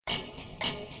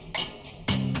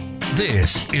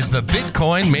This is the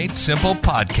Bitcoin Made Simple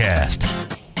podcast.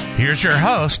 Here's your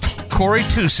host, Corey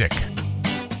Tusick.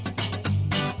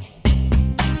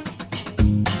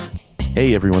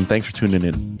 Hey everyone, thanks for tuning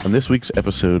in. On this week's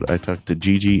episode, I talked to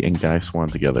Gigi and Guy Swan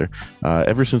together.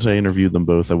 Ever since I interviewed them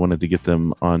both, I wanted to get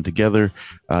them on together,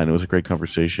 and it was a great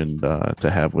conversation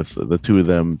to have with the two of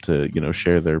them to,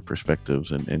 share their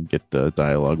perspectives and get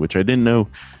dialogue, which I didn't know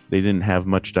they didn't have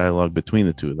much dialogue between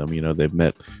the two of them. They've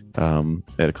met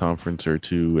at a conference or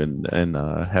two and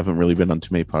haven't really been on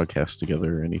too many podcasts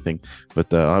together or anything.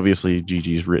 But obviously,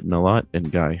 Gigi's written a lot, and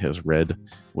Guy has read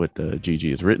what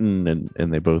Gigi has written,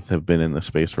 and they both have been in the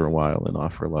space for a while and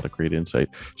offer a lot of great insight.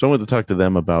 So I wanted to talk to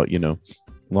them about,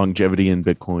 longevity in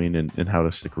Bitcoin and how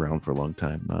to stick around for a long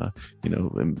time,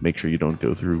 and make sure you don't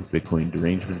go through Bitcoin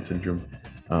derangement syndrome.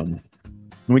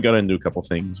 We got into a couple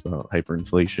things about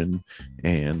hyperinflation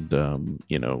and,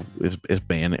 is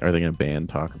ban, are they going to ban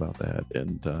talk about that?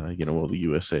 And, will the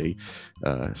USA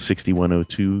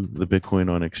 6102 the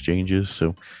Bitcoin on exchanges?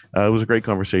 So it was a great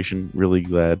conversation. Really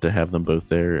glad to have them both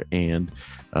there. And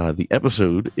the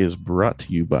episode is brought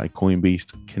to you by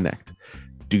Coinbeast Connect.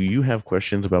 Do you have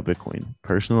questions about Bitcoin?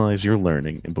 Personalize your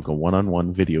learning and book a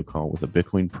one-on-one video call with a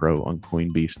Bitcoin pro on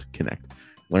Coinbeast Connect.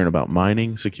 Learn about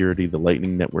mining, security, the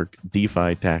Lightning Network,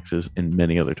 DeFi, taxes, and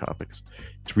many other topics.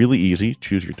 It's really easy.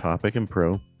 Choose your topic and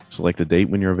pro, select a date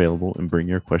when you're available, and bring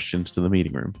your questions to the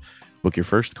meeting room. Book your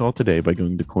first call today by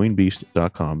going to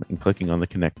coinbeast.com and clicking on the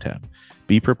Connect tab.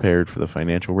 Be prepared for the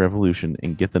financial revolution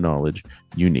and get the knowledge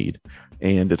you need.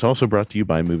 And it's also brought to you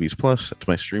by Movies Plus. That's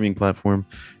my streaming platform.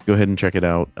 Go ahead and check it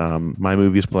out.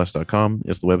 mymoviesplus.com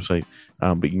is the website,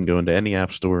 but you can go into any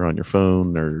app store on your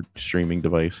phone or streaming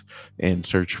device and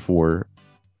search for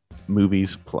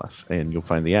Movies Plus, and you'll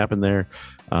find the app in there.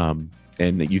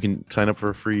 And you can sign up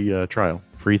for a free trial,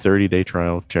 free 30-day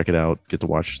trial. Check it out. Get to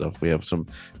watch stuff. We have some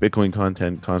Bitcoin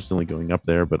content constantly going up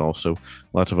there, but also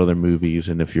lots of other movies.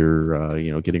 And if you're,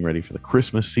 getting ready for the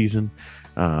Christmas season,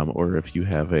 or if you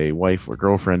have a wife or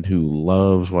girlfriend who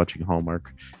loves watching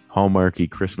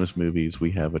Hallmarky Christmas movies, we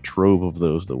have a trove of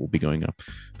those that will be going up.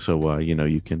 So,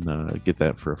 you can get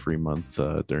that for a free month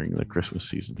during the Christmas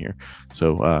season here.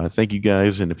 So thank you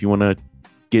guys. And if you want to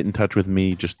get in touch with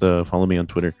me, just follow me on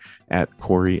Twitter at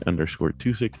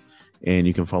Corey_Tusick. And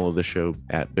you can follow the show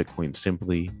at Bitcoin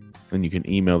Simply. And you can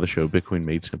email the show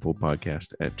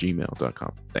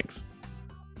bitcoinmadesimplepodcast@gmail.com. Thanks.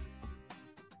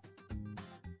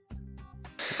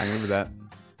 I remember that.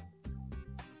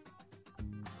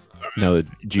 Now that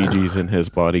Gigi's in his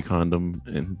body condom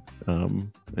and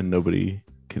nobody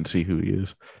can see who he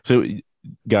is. So,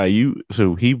 Guy, you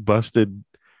were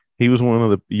one of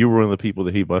the people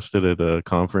that he busted at a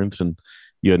conference, and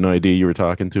you had no idea you were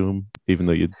talking to him, even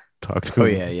though you talked to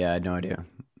him. Oh yeah, I had no idea.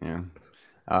 Yeah.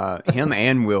 Him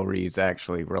and Will Reeves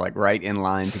actually were like right in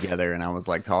line together, and I was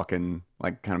like talking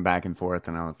like kind of back and forth,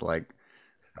 and I was like,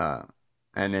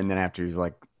 and then after he was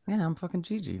like, "Yeah, I'm fucking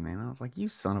Gigi, man." I was like, "You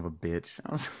son of a bitch."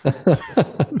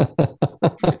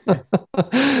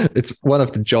 It's one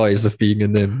of the joys of being a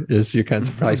NIM is you can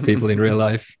surprise people in real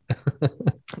life.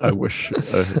 I wish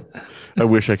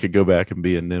I could go back and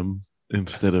be a NIM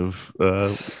instead of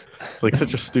like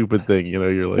such a stupid thing.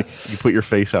 You're like, you put your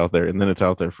face out there and then it's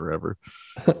out there forever.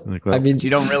 Like, well, what you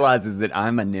don't realize is that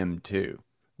I'm a NIM too.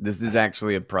 This is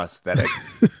actually a prosthetic.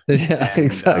 Yeah, and,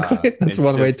 exactly. It's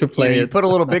one way to play it. You put a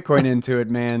little Bitcoin into it,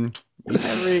 man.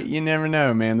 You never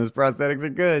know, man. Those prosthetics are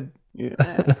good. Yeah.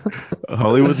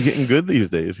 Hollywood's getting good these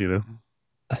days,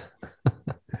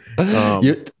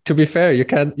 To be fair, you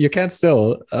can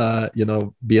still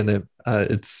be in a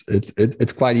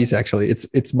it's quite easy actually.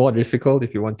 It's more difficult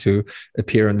if you want to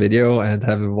appear on video and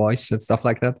have a voice and stuff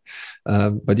like that.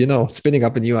 But spinning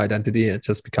up a new identity and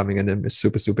just becoming a NIM is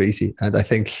super, super easy. And I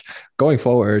think going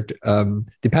forward,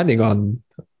 depending on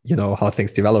how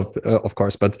things develop, of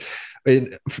course, but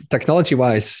technology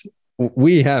wise,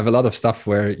 we have a lot of stuff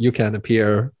where you can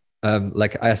appear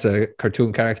like as a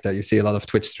cartoon character. You see a lot of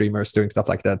Twitch streamers doing stuff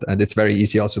like that, and it's very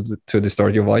easy also to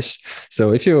distort your voice.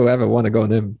 So if you ever want to go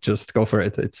NIM, just go for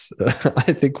it. It's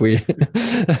I think we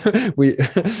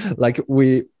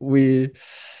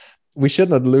should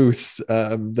not lose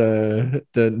the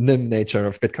NIM nature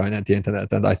of Bitcoin and the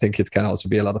internet, and I think it can also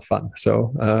be a lot of fun.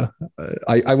 So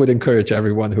I would encourage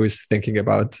everyone who is thinking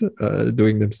about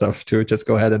doing NIM stuff to just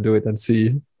go ahead and do it and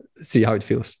see how it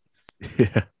feels.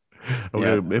 Yeah.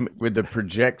 With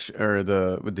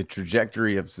the with the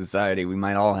trajectory of society, we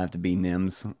might all have to be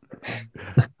NIMs.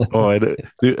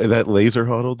 Dude, that laser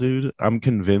huddle dude, I'm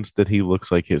convinced that he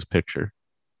looks like his picture.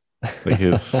 Like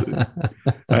his,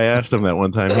 I asked him that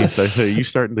one time. I said, "Are you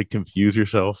starting to confuse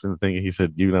yourself?" And thinking, he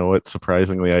said, "You know what?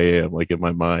 Surprisingly, I am. Like in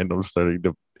my mind, I'm starting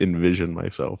to envision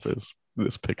myself as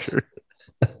this picture."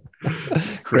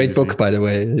 Great book, Crazy. by the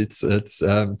way. It's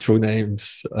True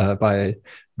Names by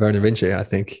Werner Vinci, I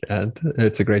think, and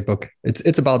it's a great book.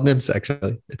 It's about names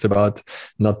actually. It's about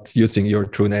not using your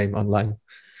true name online.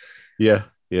 Yeah,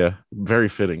 yeah, very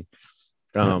fitting.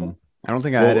 Um, I don't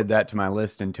think I well, added that to my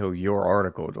list until your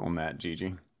article on that,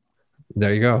 Gigi.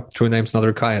 There you go. True names not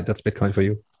required. That's Bitcoin for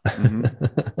you.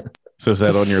 Mhm. so is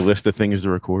that on your list of things to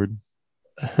record?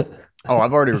 Oh,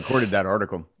 I've already recorded that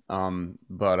article.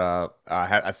 But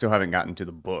I still haven't gotten to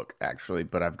the book actually.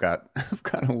 But I've got I've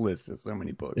got a list of so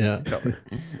many books Yeah. to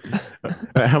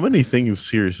cover. How many things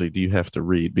seriously do you have to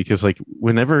read? Because like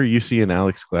whenever you see an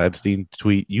Alex Gladstein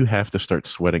tweet, you have to start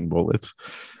sweating bullets.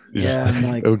 You're just Yeah,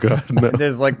 I'm like, oh god, no.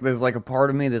 there's like a part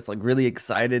of me that's like really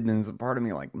excited, and there's a part of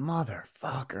me like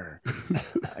motherfucker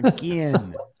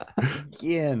again,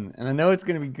 again. And I know it's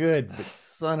gonna be good, but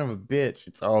son of a bitch,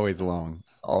 it's always long.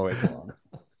 It's always long.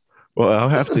 Well, I'll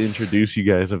have to introduce you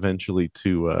guys eventually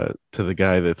to the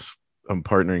guy that's I'm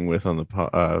partnering with on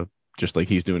the just like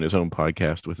he's doing his own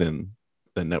podcast within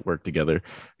the network together.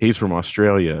 He's from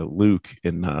Australia, Luke,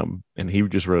 and he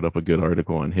just wrote up a good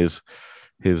article on his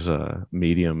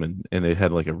Medium, and it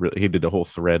had like he did a whole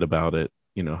thread about it,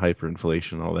 you know,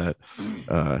 hyperinflation, all that.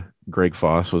 Greg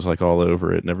Foss was like all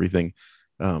over it and everything.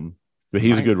 But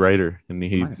he's a good writer, and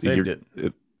Might have saved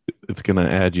it. It's gonna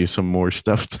add you some more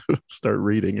stuff to start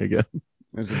reading again.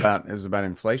 It was about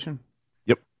inflation.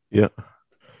 Yep. Yeah.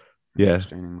 Yeah.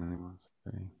 Understanding money loss.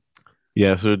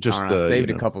 Yeah. So just I don't know, I saved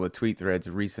you a know, couple of tweet threads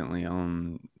recently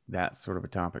on that sort of a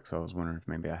topic, so I was wondering if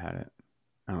maybe I had it.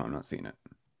 I don't know, I'm not seeing it.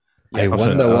 I I'll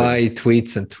send wonder it out. why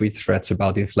tweets and tweet threads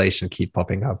about inflation keep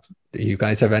popping up. Do you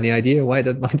guys have any idea why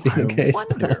that might be the I case?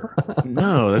 wonder.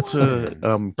 No, that's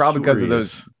Probably because of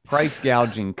curious. those price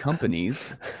gouging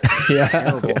companies. Yeah,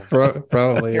 Terrible.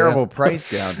 probably. Terrible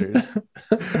price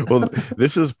gougers. Well,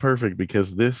 this is perfect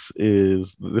because this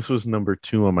was number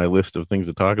 2 on my list of things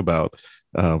to talk about.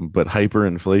 But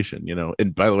hyperinflation, you know.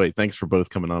 And by the way, thanks for both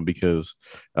coming on because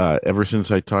ever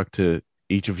since I talked to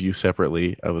each of you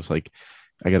separately, I was like,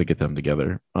 I got to get them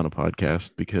together on a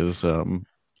podcast because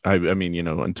I mean, you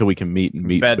know, until we can meet and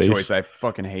meet Bad space. choice. I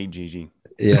fucking hate Gigi.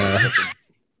 Yeah.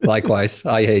 Likewise,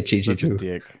 I hate Gigi Such a too.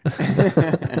 dick.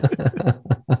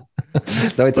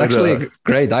 No, it's But, actually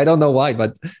great. I don't know why,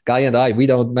 but Guy and I, we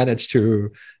don't manage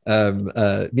to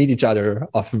meet each other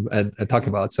often and talk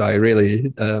about. So I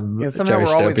really somehow cherish we're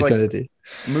the always, like, opportunity.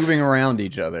 Moving around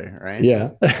each other, right?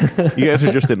 Yeah. You guys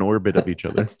are just in orbit of each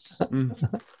other.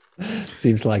 Mm,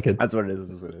 Seems like it. that's what it is.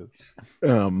 That's what it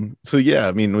is. So yeah,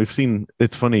 I mean, we've seen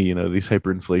it's funny, you know, these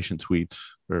hyperinflation tweets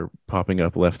are popping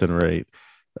up left and right.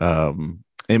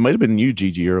 It might have been you,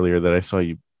 Gigi, earlier that I saw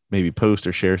you maybe post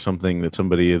or share something that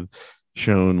somebody had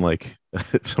shown, like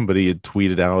somebody had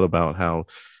tweeted out about how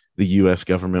the US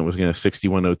government was going to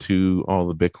 6102 all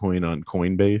the Bitcoin on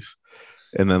Coinbase.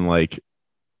 And then like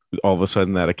all of a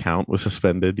sudden that account was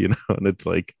suspended, you know, and it's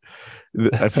like,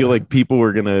 I feel like people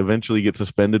were going to eventually get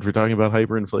suspended for talking about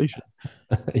hyperinflation.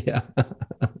 Yeah.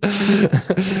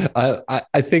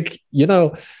 I think, you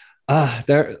know,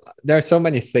 there are so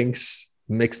many things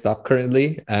mixed up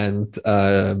currently. And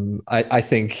I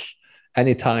think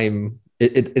anytime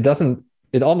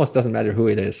it almost doesn't matter who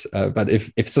it is, but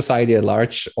if society at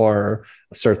large or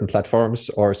certain platforms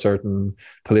or certain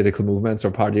political movements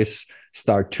or parties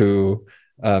start to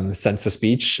censor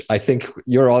speech, I think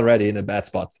you're already in a bad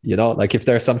spot. You know, like if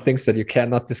there are some things that you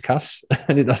cannot discuss,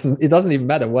 and it doesn't even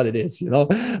matter what it is. You know,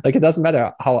 like it doesn't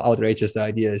matter how outrageous the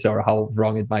idea is or how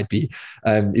wrong it might be.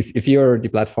 If you're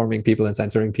deplatforming people and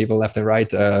censoring people left and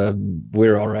right,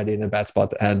 we're already in a bad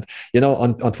spot. And you know,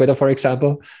 on Twitter, for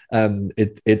example,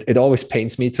 it always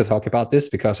pains me to talk about this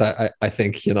because I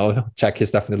think, you know, Jack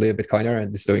is definitely a Bitcoiner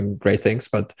and is doing great things,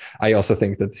 but I also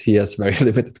think that he has very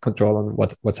limited control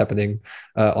on what's happening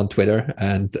on Twitter,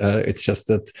 and it's just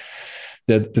that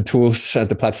the tools and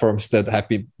the platforms that have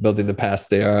been built in the past,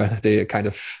 they kind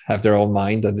of have their own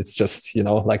mind, and it's just, you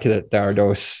know, like there are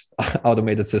those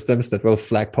automated systems that will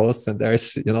flag posts, and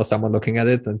there's, you know, someone looking at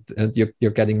it, and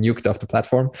you're getting nuked off the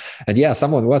platform. And yeah,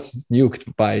 someone was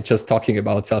nuked by just talking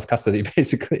about self-custody,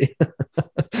 basically.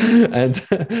 And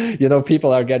you know,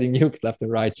 people are getting nuked left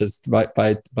and right just by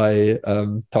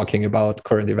talking about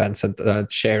current events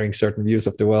and sharing certain views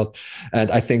of the world.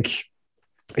 And I think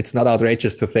it's not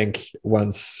outrageous to think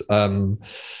once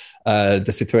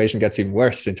the situation gets even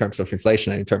worse in terms of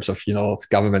inflation and in terms of,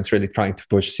 governments really trying to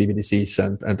push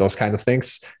CBDCs and those kind of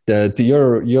things,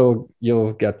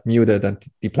 you'll get muted and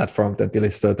deplatformed and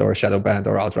delisted or shadow banned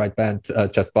or outright banned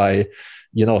just by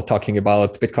talking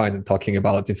about Bitcoin and talking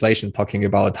about inflation, talking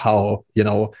about how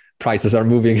prices are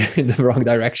moving in the wrong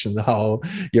direction, how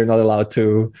you're not allowed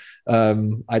to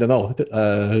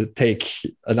take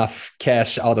enough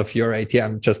cash out of your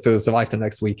ATM just to survive the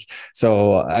next week.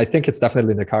 So I think it's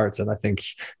definitely in the cards, and I think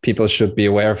people should be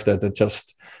aware of that and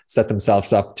just set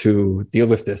themselves up to deal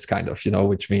with this kind of,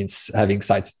 which means having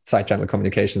side channel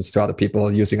communications to other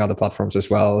people, using other platforms as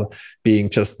well, being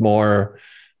just more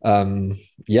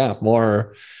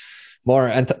more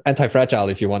anti-fragile,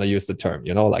 if you want to use the term,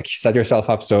 like set yourself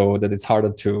up so that it's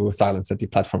harder to silence and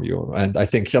deplatform you. And I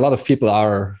think a lot of people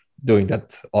are doing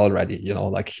that already,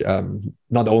 like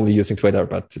not only using Twitter,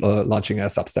 but launching a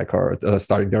Substack or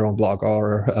starting their own blog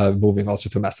or moving also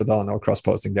to Mastodon or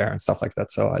cross-posting there and stuff like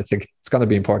that. So I think it's going to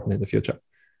be important in the future.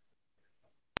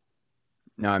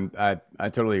 No, I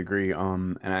totally agree.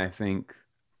 And I think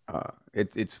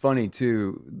it's funny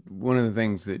too. One of the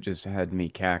things that just had me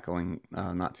cackling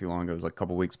not too long ago was like a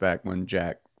couple weeks back when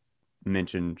Jack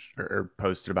mentioned or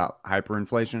posted about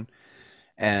hyperinflation,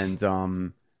 and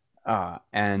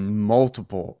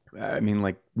multiple,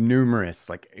 like numerous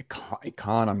like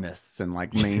economists and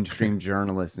like mainstream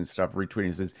journalists and stuff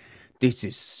retweeting says this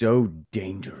is so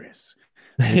dangerous.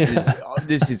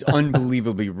 This is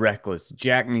unbelievably reckless.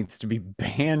 Jack needs to be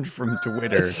banned from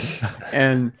Twitter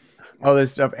and all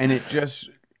this stuff. And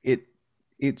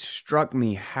it struck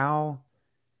me how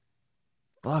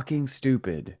fucking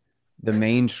stupid the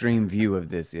mainstream view of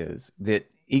this is. That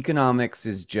economics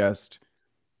is just,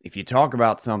 if you talk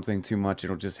about something too much,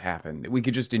 it'll just happen. We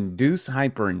could just induce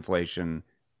hyperinflation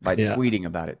by tweeting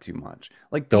about it too much.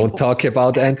 Like, don't talk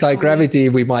about anti-gravity.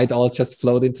 We might all just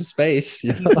float into space.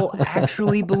 People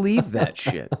actually believe that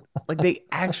shit. Like, they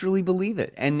actually believe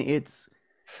it. And it's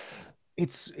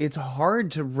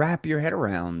hard to wrap your head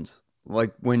around,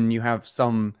 like, when you have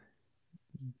some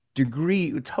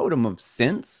totem of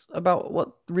sense about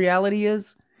what reality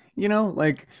is,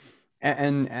 like,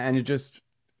 and it just,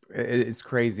 it's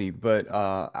crazy. But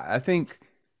I think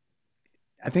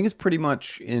it's pretty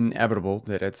much inevitable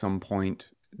that at some point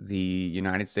the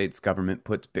United States government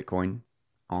puts Bitcoin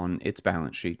on its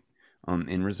balance sheet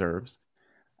in reserves.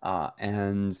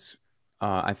 And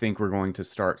I think we're going to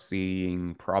start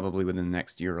seeing probably within the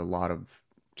next year a lot of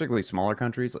particularly smaller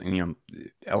countries,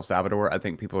 El Salvador. I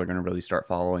think people are going to really start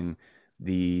following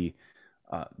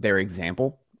their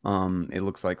example. It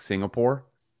looks like Singapore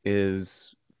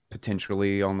is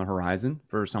potentially on the horizon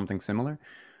for something similar.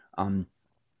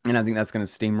 And I think that's going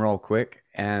to steamroll quick.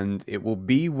 And it will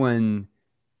be when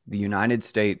the United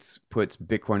States puts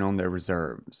Bitcoin on their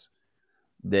reserves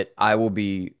that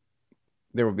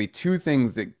there will be two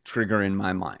things that trigger in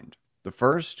my mind. The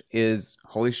first is,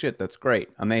 holy shit, that's great,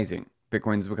 amazing,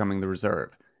 Bitcoin's becoming the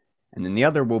reserve. And then the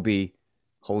other will be,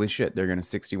 holy shit, they're going to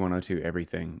 6102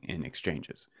 everything in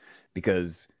exchanges.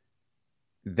 Because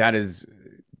that is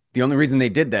the only reason they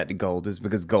did that to gold, is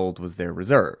because gold was their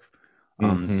reserve.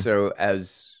 So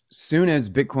as soon as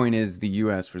Bitcoin is the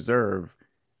U.S. reserve,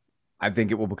 I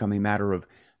think it will become a matter of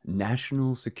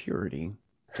national security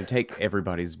to take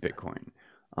everybody's Bitcoin.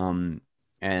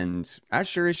 And I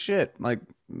sure as shit, like,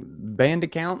 banned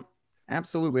account,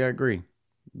 absolutely, I agree.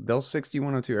 They'll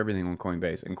 6102 everything on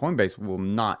Coinbase, and Coinbase will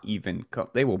not even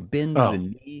they will bend the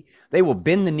knee. They will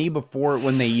bend the knee before,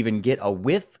 when they even get a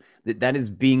whiff that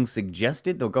is being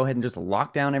suggested. They'll go ahead and just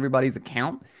lock down everybody's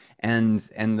account, and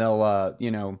they'll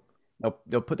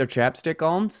they'll put their chapstick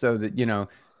on so that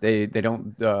they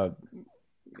don't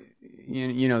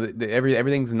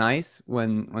everything's nice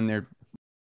when they're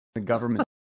the government.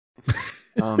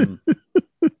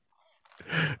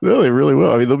 No, they really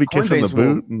will. I mean, they'll be kissing the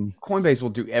boot. Coinbase will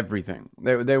do everything.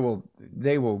 They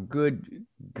will. Good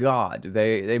God,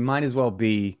 they might as well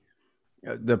be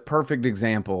the perfect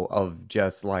example of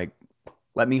just like,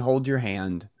 let me hold your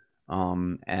hand,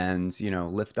 and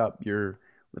lift up your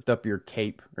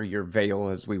cape or your veil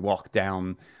as we walk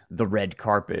down the red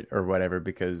carpet or whatever.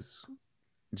 Because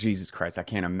Jesus Christ, I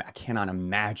cannot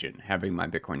imagine having my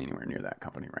Bitcoin anywhere near that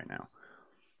company right now.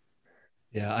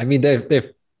 Yeah, I mean,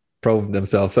 they've proven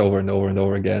themselves over and over and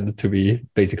over again to be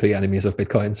basically enemies of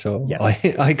Bitcoin. So yeah.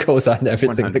 I co-sign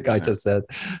everything 100%. The guy just said.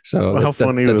 So well,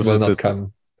 that will not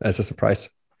come as a surprise.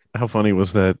 How funny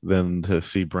was that then to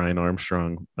see Brian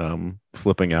Armstrong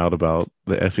flipping out about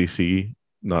the SEC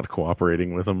not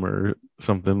cooperating with him or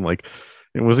something? Like,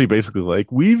 and was he basically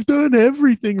like, we've done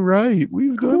everything right.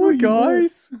 We've done what,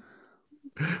 guys.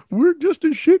 We're just a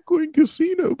shitcoin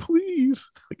casino, please.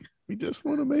 We just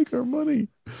want to make our money.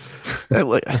 That's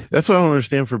what I don't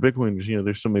understand for Bitcoiners.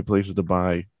 There's so many places to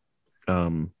buy. You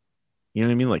know what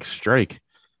I mean? Like Strike.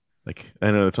 Like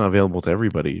I know it's not available to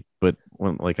everybody, but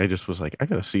when I just was like, I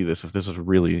gotta see this if this is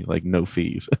really like no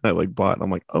fees. I bought. And I'm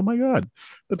like, oh my god,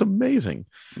 that's amazing.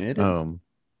 It is.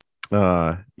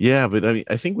 Yeah, but I mean,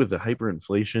 I think with the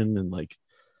hyperinflation and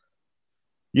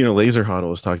Laser Hodl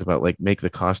has talked about make the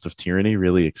cost of tyranny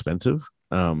really expensive.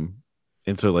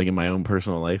 And so in my own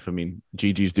personal life, I mean,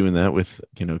 Gigi's doing that with,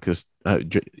 because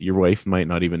your wife might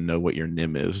not even know what your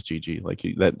NIM is, Gigi.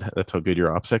 That's how good your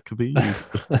OPSEC could be.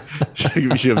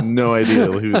 She have no idea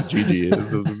who Gigi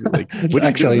is. It's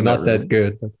actually not that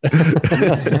good.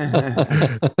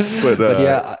 But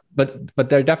yeah, but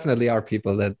there definitely are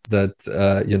people that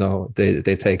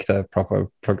they take the proper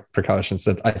precautions,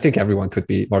 and I think everyone could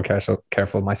be more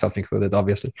careful, myself included,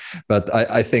 obviously. But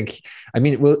I think, I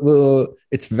mean,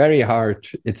 it's very hard.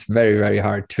 It's very, very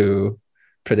hard to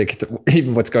predict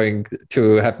even what's going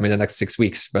to happen in the next 6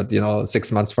 weeks. But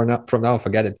 6 months from now,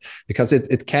 forget it, because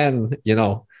it can,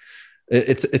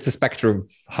 it's a spectrum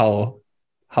how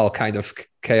kind of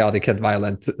chaotic and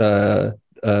violent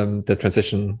the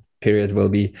transition period will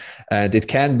be, and it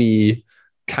can be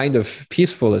kind of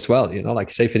peaceful as well. Like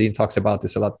Saifedean talks about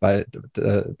this a lot. By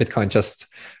Bitcoin, just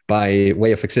by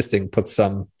way of existing, puts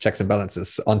some checks and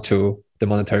balances onto the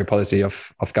monetary policy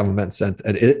of governments, and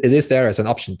it is there as an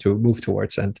option to move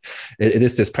towards, and it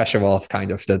is this pressure valve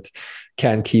kind of that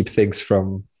can keep things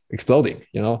from exploding.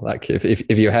 Like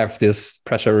if you have this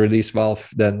pressure release valve,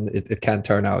 then it can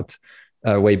turn out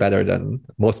way better than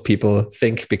most people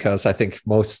think, because I think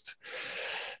most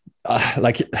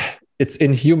it's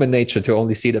in human nature to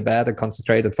only see the bad and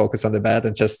concentrate and focus on the bad,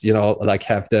 and just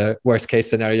have the worst case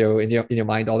scenario in your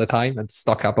mind all the time, and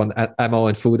stock up on ammo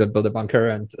and food and build a bunker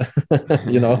and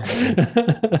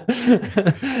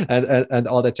and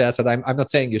all that jazz. And I'm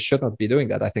not saying you should not be doing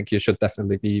that. I think you should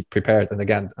definitely be prepared. And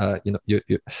again,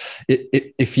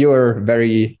 if you're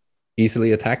very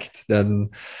easily attacked,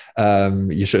 then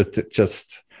you should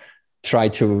just try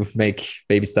to make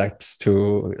baby steps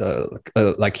to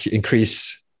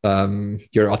increase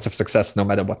your odds of success no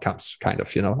matter what comes, kind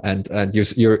of, and you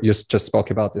just spoke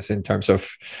about this in terms of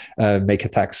make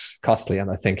attacks costly,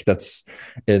 and I think that's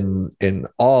in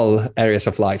all areas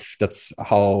of life. That's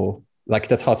how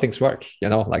things work,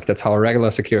 that's how regular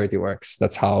security works.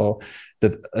 That's how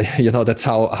that's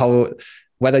how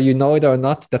whether you know it or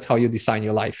not, that's how you design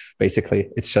your life, basically.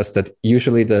 It's just that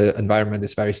usually the environment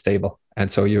is very stable,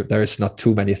 and so there is not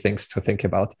too many things to think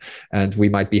about, and we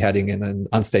might be heading in an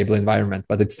unstable environment.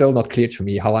 But it's still not clear to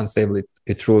me how unstable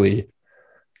it truly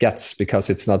gets, because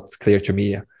it's not clear to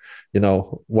me,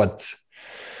 what's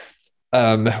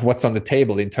on the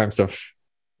table in terms of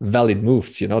valid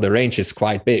moves. The range is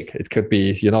quite big. It could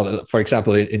be, for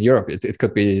example, in Europe, it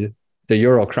could be the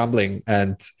euro crumbling,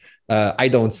 and I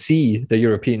don't see the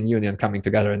European Union coming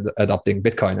together and adopting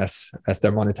Bitcoin as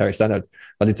their monetary standard.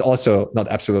 But it's also not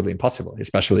absolutely impossible,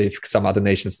 especially if some other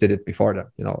nations did it before them,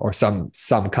 or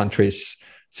some countries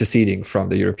seceding from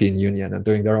the European Union and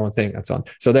doing their own thing and so on.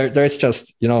 So there's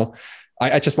just,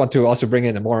 I just want to also bring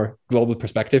in a more global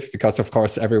perspective, because of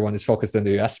course everyone is focused in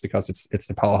the US because it's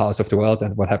the powerhouse of the world,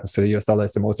 and what happens to the US dollar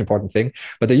is the most important thing.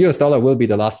 But the US dollar will be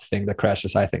the last thing that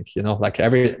crashes, I think. Like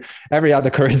every other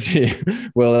currency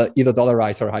will either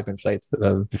dollarize or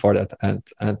hyperinflate before that,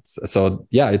 and so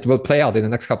yeah, it will play out in the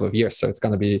next couple of years. So it's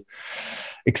going to be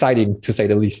exciting, to say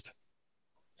the least.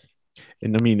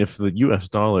 And I mean, if the US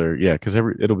dollar, yeah, because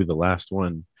it'll be the last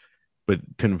one. But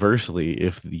conversely,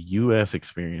 if the U.S.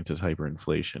 experiences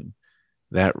hyperinflation,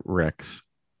 that wrecks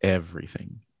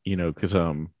everything, because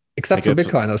except for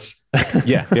Bitcoiners.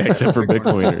 yeah, except for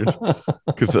Bitcoiners,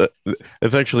 because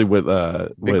that's actually what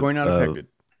Bitcoin not affected.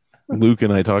 Luke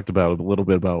and I talked about a little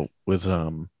bit about was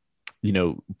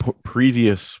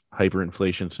previous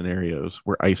hyperinflation scenarios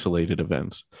were isolated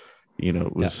events.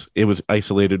 It was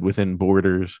isolated within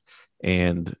borders,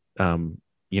 and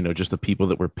just the people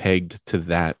that were pegged to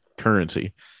that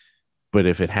currency. But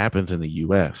if it happens in the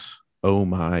US, oh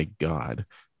my God,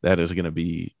 that is going to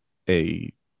be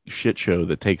a shit show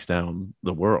that takes down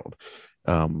the world.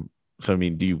 So I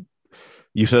mean,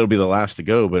 you said it'll be the last to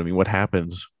go, but I mean, what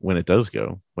happens when it does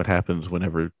go? What happens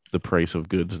whenever the price of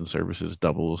goods and services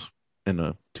doubles in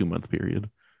a 2-month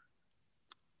period?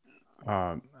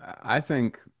 I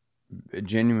think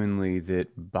genuinely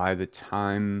that by the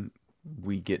time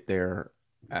we get there,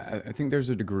 I think there's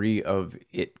a degree of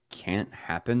it can't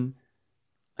happen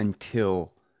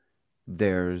until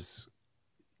there's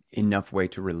enough way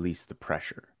to release the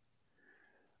pressure.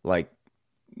 Like,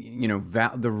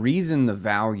 the reason the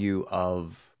value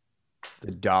of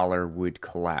the dollar would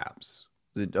collapse,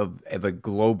 of a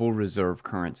global reserve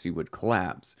currency would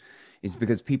collapse, is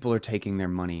because people are taking their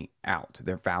money out,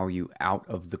 their value out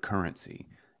of the currency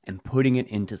and putting it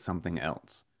into something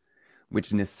else,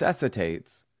 which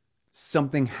necessitates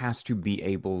something has to be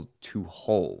able to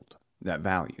hold that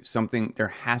value. There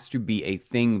has to be a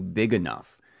thing big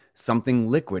enough, something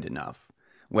liquid enough,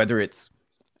 whether it's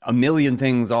a million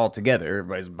things all together,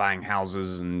 everybody's buying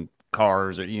houses and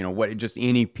cars, or just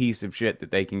any piece of shit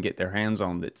that they can get their hands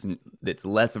on that's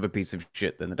less of a piece of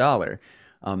shit than the dollar.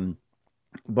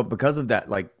 But because of that,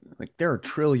 like there are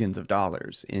trillions of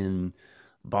dollars in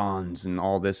bonds and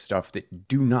all this stuff that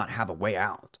do not have a way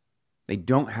out. They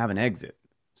don't have an exit.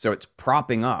 So it's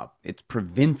propping up, it's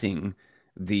preventing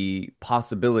the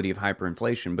possibility of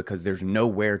hyperinflation because there's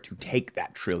nowhere to take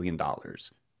that $1 trillion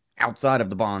outside of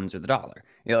the bonds or the dollar,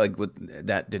 like with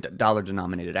that dollar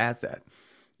denominated asset.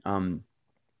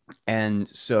 And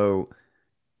so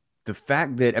the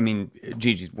fact that,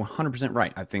 Gigi's 100%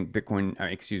 right. I think the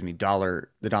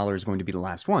dollar is going to be the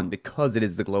last one because it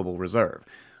is the global reserve.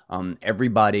 Every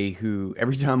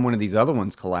time one of these other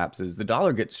ones collapses, the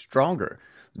dollar gets stronger.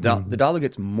 The dollar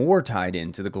gets more tied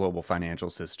into the global financial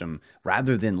system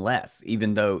rather than less,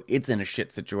 even though it's in a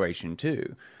shit situation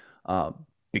too.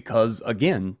 Because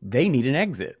again, they need an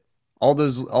exit. All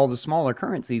the smaller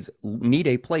currencies need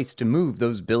a place to move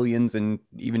those billions and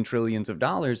even trillions of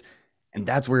dollars. And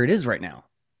that's where it is right now.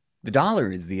 The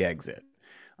dollar is the exit.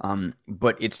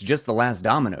 But it's just the last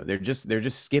domino. They're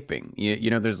just skipping.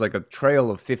 There's like a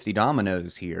trail of 50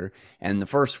 dominoes here, and the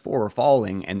first 4 are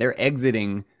falling, and they're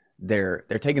exiting. They're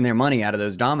taking their money out of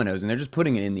those dominoes, and they're just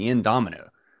putting it in the end domino.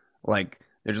 Like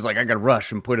they're just like, I gotta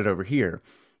rush and put it over here.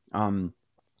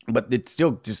 But it's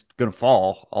still just gonna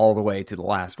fall all the way to the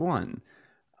last one.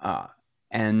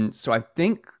 And so I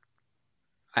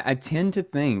tend to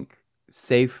think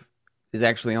Saif is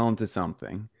actually onto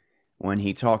something when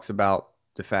he talks about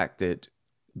the fact that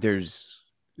there's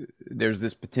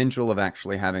this potential of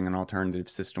actually having an alternative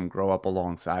system grow up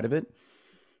alongside of it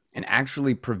and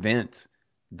actually prevent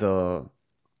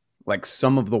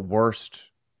some of the worst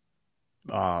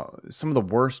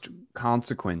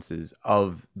consequences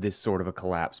of this sort of a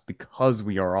collapse, because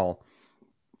we are all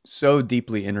so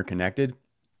deeply interconnected.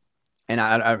 And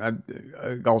I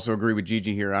also agree with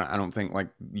Gigi here. I don't think like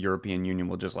European Union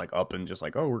will just like up and just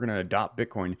like, oh, we're going to adopt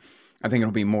Bitcoin. I think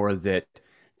it'll be more that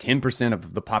 10%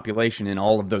 of the population in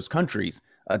all of those countries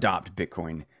adopt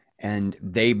Bitcoin, and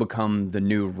they become the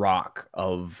new rock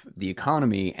of the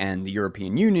economy, and the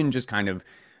European Union just kind of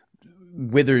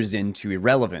withers into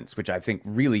irrelevance, which I think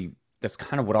really that's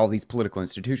kind of what all these political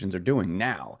institutions are doing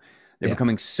now. They're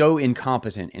becoming so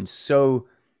incompetent and so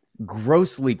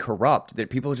grossly corrupt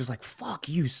that people are just like, fuck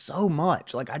you so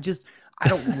much. Like, I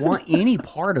don't want any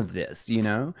part of this,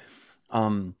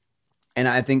 And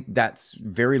I think that's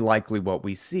very likely what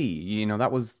we see.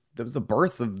 That was the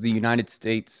birth of the United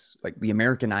States, like the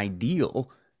American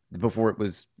ideal, before it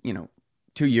was,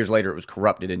 2 years later it was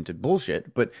corrupted into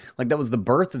bullshit. But like that was the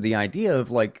birth of the idea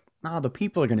of like, the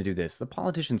people are going to do this. The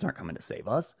politicians aren't coming to save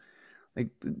us. Like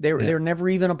they're never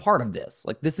even a part of this.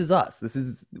 Like this is us.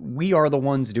 We are the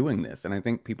ones doing this. And I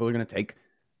think people are going to take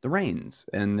the reins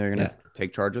and they're going to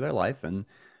take charge of their life. And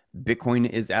Bitcoin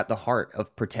is at the heart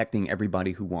of protecting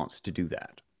everybody who wants to do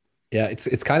that. Yeah,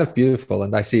 it's kind of beautiful,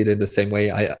 and I see it in the same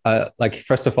way. I like,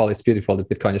 first of all, it's beautiful that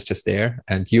Bitcoin is just there,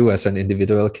 and you as an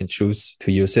individual can choose to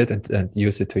use it and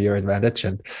use it to your advantage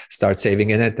and start saving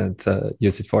in it and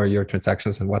use it for your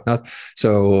transactions and whatnot.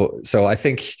 So I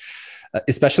think,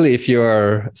 especially if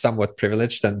you're somewhat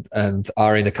privileged and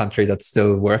are in a country that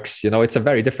still works, it's a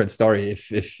very different story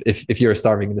if you're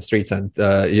starving in the streets and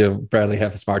you barely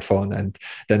have a smartphone, and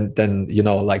then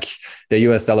like the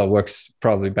US dollar works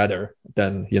probably better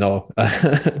than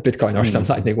Bitcoin or some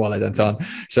Lightning wallet and so on.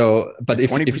 So, but if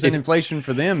 20% inflation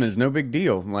for them is no big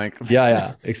deal, like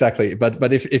yeah, exactly.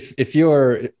 But if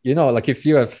you're like if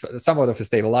you have somewhat of a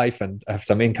stable life and have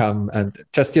some income and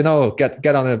just get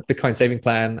on a Bitcoin saving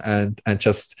plan and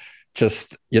just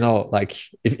like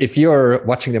if you're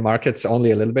watching the markets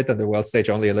only a little bit and the world stage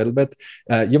only a little bit,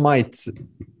 you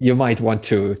might want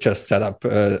to just set up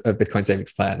a Bitcoin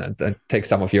savings plan and take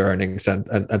some of your earnings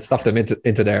and stuff them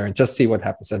into there and just see what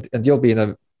happens, and you'll be in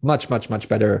a much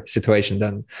better situation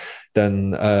than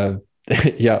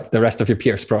the rest of your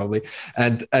peers probably.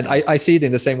 And I see it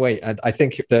in the same way, and I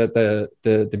think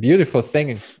the beautiful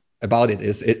thing about it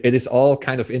is it is all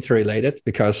kind of interrelated,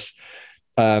 because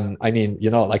I mean,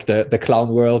 like the clown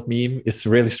world meme is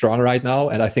really strong right now.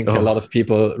 And I think a lot of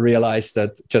people realize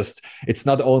that just it's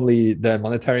not only the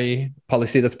monetary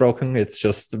policy that's broken, it's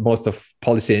just most of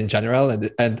policy in general.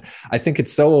 And I think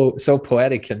it's so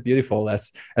poetic and beautiful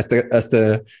as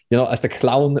the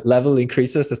clown level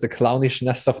increases, as the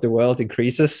clownishness of the world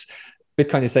increases,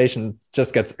 Bitcoinization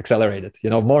just gets accelerated.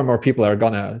 More and more people are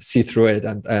gonna see through it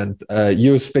and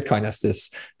use Bitcoin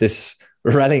as this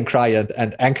rallying cry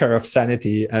and anchor of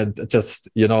sanity, and just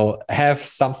have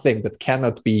something that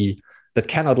cannot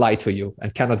lie to you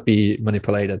and cannot be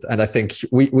manipulated. And I think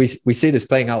we see this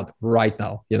playing out right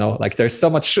now. Like there's so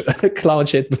much clown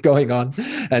shit going on,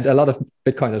 and a lot of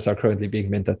Bitcoiners are currently being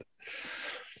minted.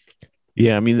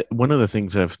 Yeah, I mean, one of the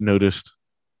things I've noticed,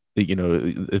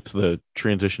 it's the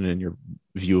transition in your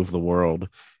view of the world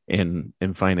and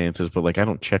finances, but like I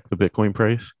don't check the Bitcoin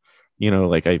price.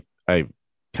 Like I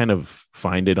kind of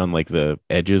find it on like the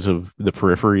edges of the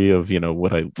periphery of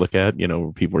what I look at,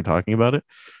 where people are talking about it.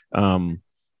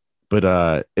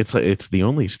 But it's the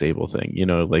only stable thing,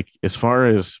 like as far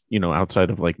as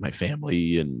outside of like my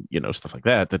family and stuff like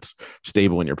that, that's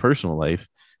stable in your personal life.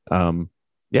 Yeah,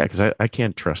 because I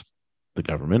can't trust the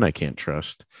government, I can't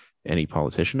trust any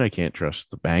politician, I can't trust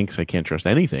the banks, I can't trust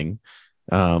anything.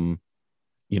 I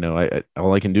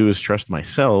all I can do is trust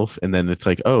myself, and then it's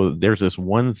like, oh, there's this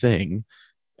one thing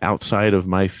outside of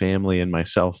my family and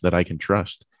myself that I can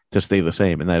trust to stay the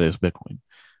same, and that is Bitcoin.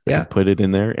 I can put it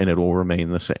in there and it will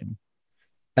remain the same.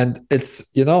 And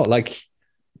it's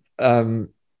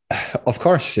of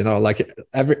course, like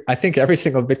I think every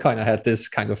single Bitcoiner had this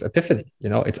kind of epiphany.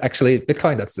 It's actually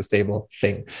Bitcoin that's the stable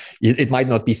thing. It might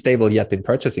not be stable yet in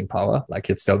purchasing power, like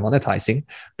it's still monetizing,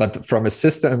 but from a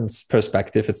systems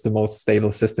perspective, it's the most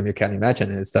stable system you can imagine,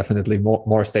 and it's definitely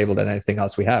more stable than anything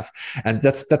else we have. And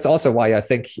that's also why I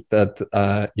think that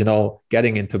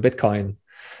getting into Bitcoin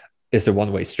is a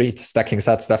one-way street. Stacking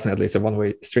sats definitely is a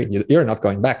one-way street. You're not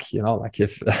going back, like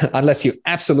if unless you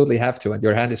absolutely have to and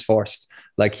your hand is forced,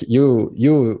 like you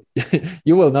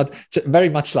will not. Very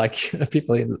much like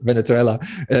people in Venezuela.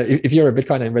 If you're a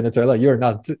Bitcoiner in Venezuela, you're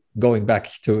not going back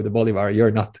to the Bolivar.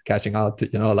 You're not cashing out.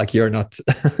 Like you're not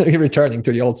returning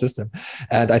to the old system.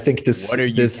 And I think this. What are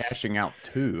you cashing out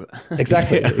to?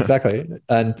 Exactly, exactly.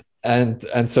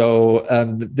 And so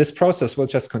this process will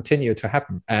just continue to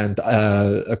happen, and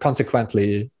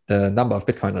consequently, the number of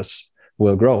Bitcoiners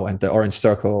will grow, and the orange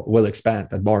circle will expand,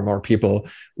 and more people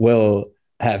will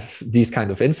have these kind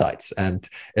of insights. And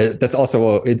that's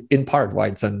also in part why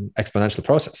it's an exponential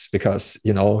process, because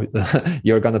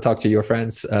you're going to talk to your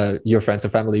friends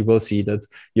and family will see that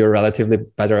you're relatively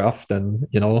better off than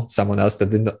someone else that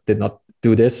did not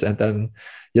do this, and then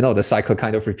the cycle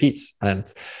kind of repeats.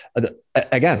 And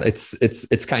again,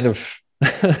 it's kind of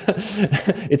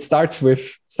it starts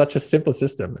with such a simple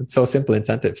system and so simple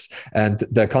incentives, and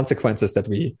the consequences that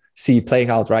we see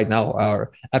playing out right now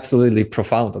are absolutely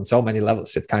profound on so many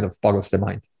levels. It kind of boggles the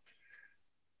mind.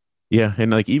 Yeah,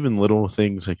 and like even little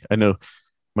things, like I know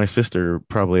my sister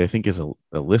probably I think is a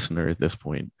listener at this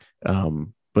point,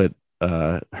 but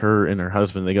her and her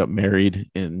husband, they got married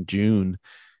in June,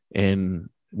 and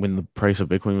when the price of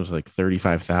Bitcoin was like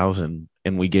 35,000,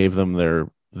 and we gave them their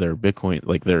Bitcoin,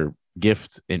 like their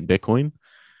gift in Bitcoin,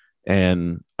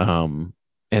 and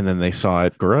then they saw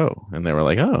it grow, and they were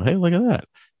like, oh, hey, look at that,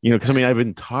 because I mean I've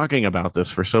been talking about this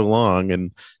for so long,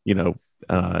 and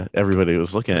everybody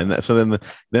was looking, and so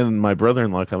then my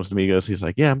brother-in-law comes to me, he's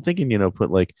like, yeah, I'm thinking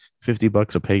put like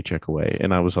 $50 a paycheck away,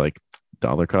 and I was like,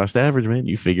 dollar cost average, man,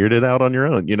 you figured it out on your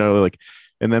own, like.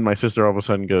 And then my sister all of a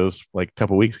sudden goes, like a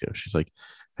couple weeks ago, she's like,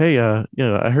 hey, I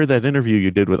heard that interview you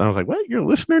did with, I was like, what, you're a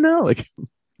listener now? Like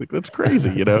that's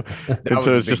crazy, And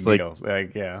so it's just like,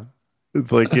 yeah,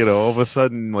 it's like, all of a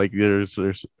sudden, like there's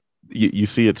you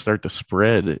see it start to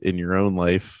spread in your own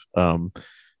life. And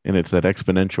it's that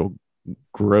exponential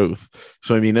growth.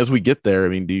 So, I mean, as we get there, I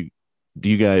mean, do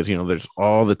you guys, there's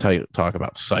all the talk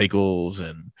about cycles,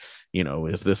 and,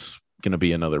 is this going to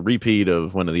be another repeat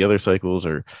of one of the other cycles,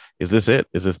 or is this it?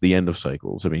 Is this the end of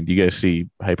cycles? I mean, do you guys see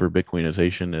hyper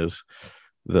Bitcoinization as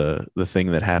the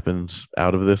thing that happens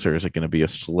out of this, or is it going to be a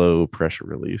slow pressure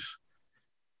release?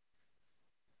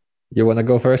 You want to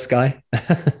go first, Guy?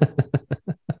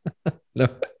 No.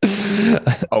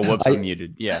 Oh, whoops, I'm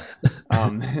muted. Yeah.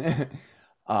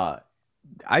 I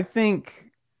think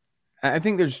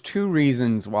there's two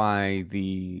reasons why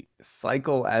the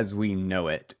cycle as we know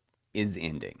it is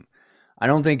ending. I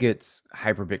don't think it's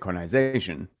hyper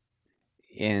Bitcoinization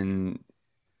in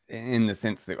the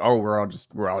sense that, oh, we're all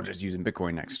just using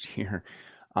Bitcoin next year,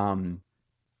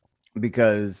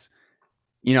 because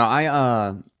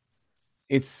I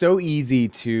it's so easy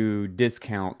to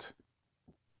discount,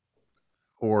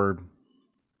 or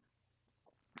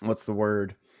what's the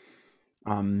word?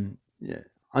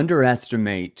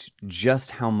 Underestimate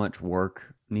just how much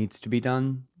work needs to be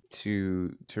done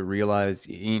to realize.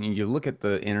 You look at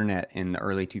the internet in the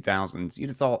early 2000s, you'd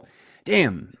have thought,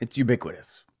 damn, it's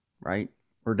ubiquitous, right?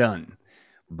 We're done.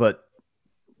 But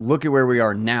look at where we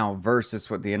are now versus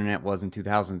what the internet was in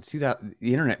 2000s.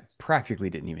 The internet practically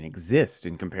didn't even exist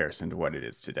in comparison to what it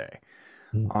is today.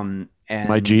 And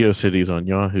my GeoCities on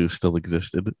Yahoo still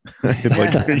existed.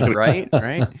 Right.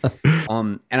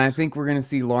 And I think we're going to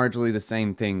see largely the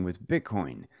same thing with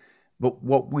Bitcoin. But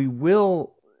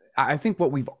I think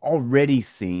what we've already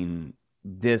seen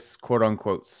this quote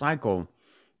unquote cycle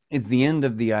is the end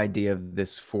of the idea of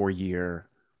this 4-year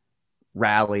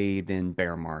rally, then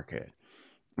bear market.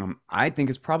 I think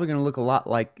it's probably going to look a lot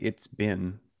like it's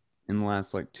been in the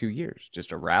last 2 years.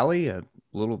 Just a rally, a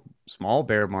little small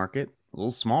bear market, a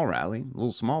little small rally, a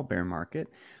little small bear market.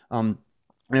 And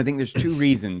I think there's 2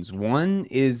 reasons. One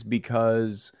is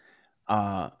because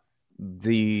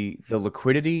the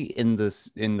liquidity in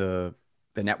the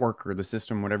network or the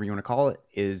system, whatever you want to call it,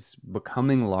 is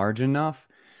becoming large enough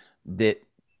that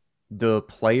the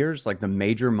players, like the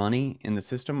major money in the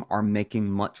system, are making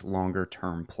much longer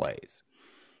term plays.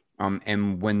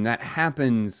 And when that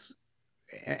happens,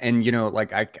 and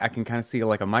I can kind of see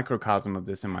a microcosm of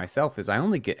this in myself, is I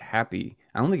only get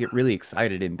really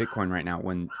excited in Bitcoin right now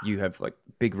when you have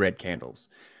big red candles.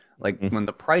 When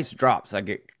the price drops, I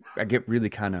get really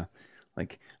kind of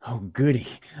oh goody,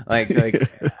 I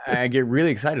get really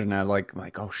excited, and I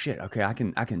like oh shit, okay, I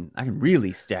can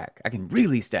really stack,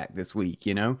 this week,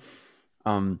 and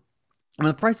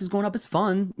the price is going up, it's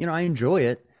fun, I enjoy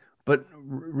it. But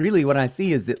really what I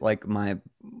see is that my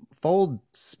fold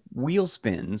wheel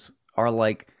spins are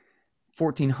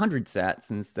 1,400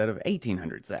 sats instead of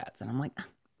 1,800 sats. And I'm like,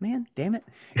 man, damn it.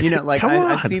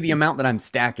 I see the amount that I'm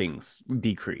stacking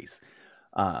decrease.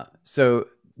 So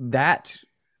that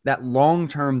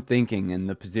long-term thinking and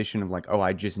the position of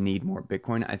I just need more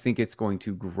Bitcoin, I think it's going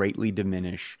to greatly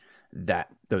diminish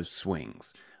those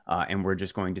swings. And we're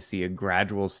just going to see a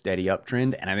gradual, steady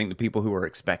uptrend. And I think the people who are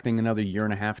expecting another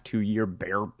 1.5 to 2 year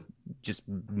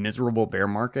miserable bear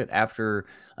market after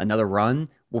another run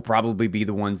will probably be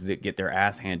the ones that get their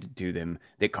ass handed to them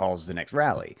that calls the next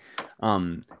rally.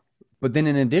 But then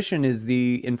in addition is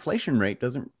the inflation rate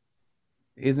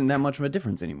isn't that much of a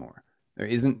difference anymore. There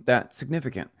isn't that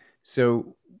significant.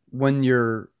 So when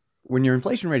your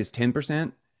inflation rate is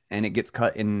 10% and it gets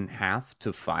cut in half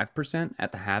to 5%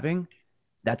 at the halving,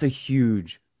 that's a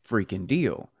huge freaking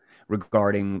deal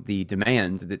regarding the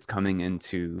demand that's coming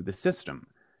into the system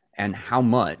and how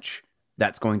much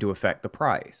that's going to affect the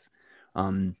price.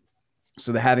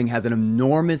 So the halving has an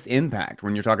enormous impact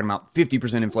when you're talking about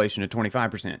 50% inflation to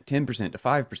 25%, 10% to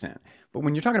 5%. But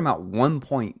when you're talking about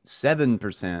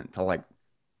 1.7% to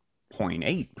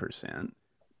 0.8%,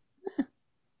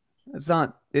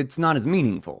 it's not as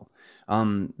meaningful.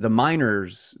 The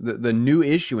miners, the new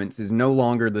issuance is no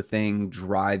longer the thing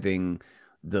driving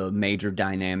the major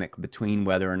dynamic between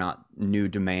whether or not new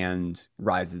demand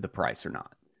rises the price or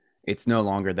not. It's no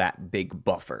longer that big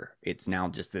buffer. It's now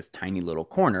just this tiny little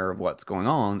corner of what's going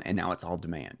on, and now it's all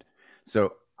demand.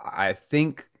 So I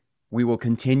think we will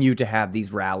continue to have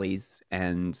these rallies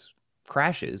and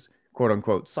crashes, quote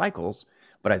unquote, cycles,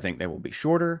 but I think they will be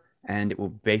shorter, and it will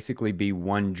basically be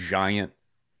one giant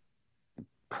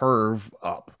curve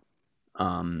up,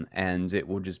 and it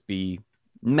will just be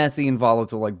messy and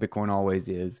volatile like Bitcoin always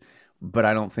is. But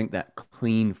I don't think that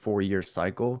clean 4-year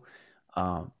cycle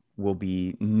will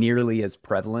be nearly as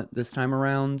prevalent this time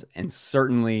around, and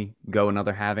certainly go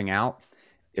another halving out,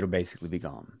 it'll basically be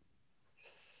gone.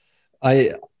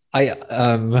 I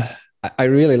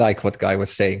really like what Guy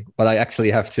was saying, but I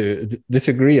actually have to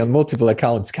disagree on multiple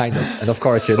accounts, kind of. And of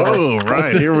course, oh,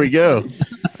 right, here we go.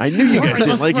 I knew you guys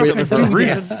didn't like each other for a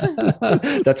reason.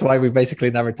 That's why we basically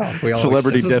never talk. We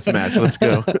celebrity deathmatch. Let's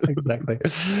go. Exactly.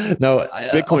 No,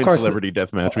 Bitcoin of course, celebrity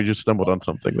deathmatch. We just stumbled on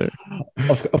something there.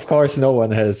 Of course, no one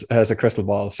has a crystal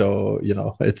ball, so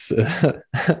it's.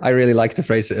 I really like the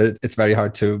phrase. It's very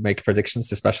hard to make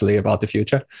predictions, especially about the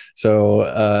future.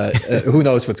 So who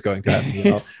knows what's going to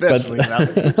happen?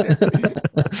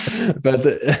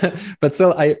 But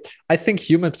still, I think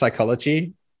human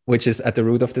psychology, which is at the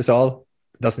root of this all,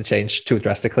 doesn't change too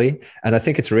drastically. And I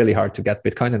think it's really hard to get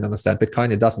Bitcoin and understand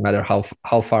Bitcoin. It doesn't matter how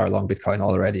far along Bitcoin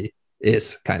already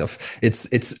is, kind of.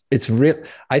 It's real.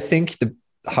 I think the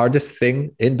hardest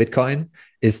thing in Bitcoin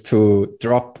is to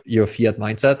drop your fiat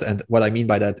mindset. And what I mean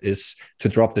by that is to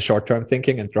drop the short-term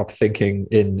thinking and drop thinking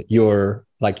in your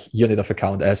like unit of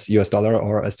account as US dollar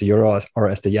or as the euro or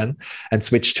as the yen, and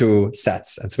switch to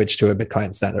sats and switch to a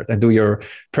Bitcoin standard and do your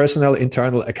personal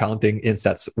internal accounting in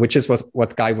sats, which is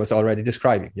what Guy was already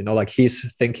describing. Like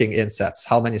he's thinking in sats.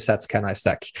 How many sats can I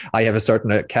stack? I have a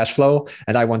certain cash flow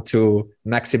and I want to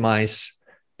maximize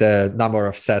the number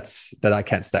of sats that I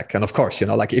can stack. And of course,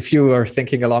 like if you are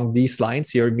thinking along these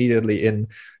lines, you're immediately in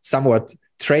somewhat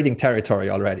trading territory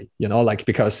already, like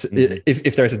because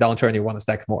if there's a downturn, you want to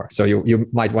stack more. So you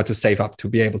might want to save up to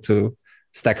be able to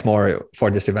stack more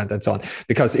for this event and so on.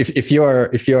 Because if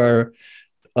you're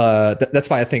that's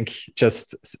why I think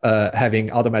just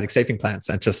having automatic saving plans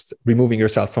and just removing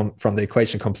yourself from the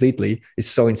equation completely is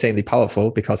so insanely powerful,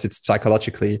 because it's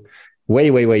psychologically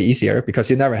way easier,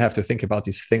 because you never have to think about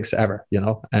these things ever,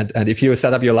 and if you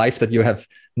set up your life that you have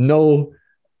no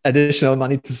additional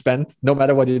money to spend no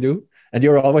matter what you do, and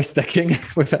you're always stacking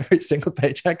with every single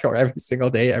paycheck or every single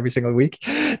day, every single week,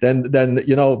 then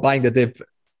buying the dip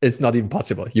is not even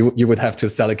possible. You would have to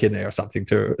sell a kidney or something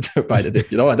to buy the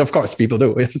dip, and of course people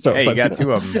do. So, hey, you got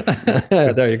two of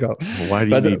them. There you go. Why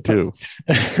do you need two?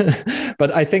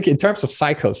 But I think in terms of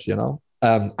cycles,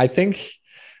 I think,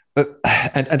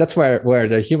 and that's where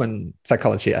the human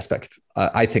psychology aspect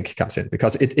I think comes in,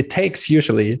 because it takes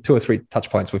usually 2 or 3 touch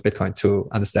points with Bitcoin to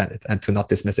understand it and to not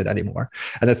dismiss it anymore.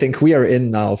 And I think we are in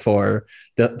now for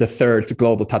the third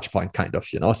global touch point, kind of,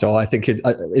 so I think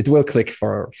it will click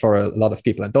for a lot of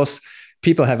people, and those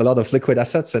people have a lot of liquid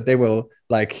assets that they will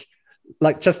like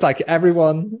just like every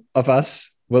one of us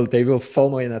they will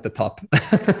FOMO in at the top.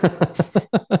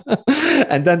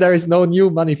 And then there is no new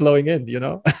money flowing in,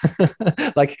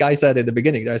 like Guy said in the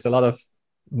beginning, there's a lot of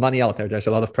money out there. There's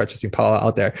a lot of purchasing power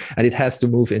out there, and it has to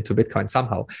move into Bitcoin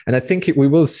somehow. And I think we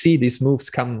will see these moves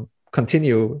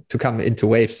continue to come into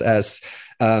waves as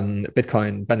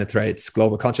Bitcoin penetrates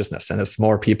global consciousness, and as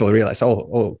more people realize,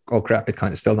 oh crap,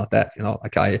 Bitcoin is still not dead.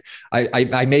 Like I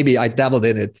dabbled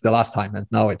in it the last time, and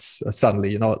now it's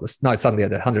suddenly, now it's suddenly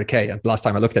at 100K, and last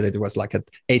time I looked at it, it was like at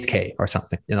 8K or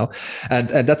something, and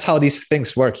that's how these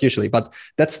things work usually. But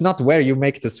that's not where you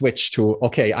make the switch to,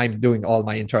 okay, I'm doing all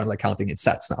my internal accounting in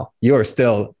sats now. You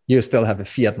still have a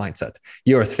fiat mindset.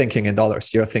 You're thinking in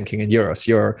dollars, you're thinking in euros,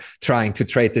 you're trying to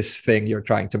trade this thing, you're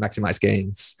trying to maximize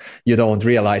gains. You don't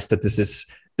realize that this is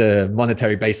the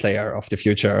monetary base layer of the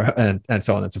future, and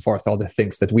so on and so forth, all the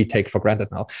things that we take for granted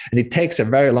now. And it takes a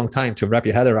very long time to wrap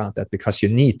your head around that, because you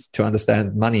need to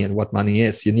understand money and what money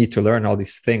is. You need to learn all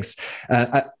these things.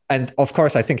 And of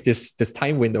course, I think this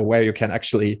time window where you can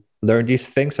actually learn these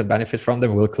things and benefit from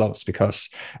them will close, because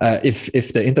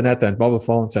if the internet and mobile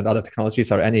phones and other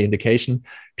technologies are any indication,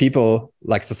 people,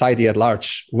 like society at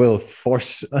large, will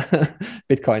force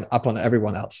Bitcoin up on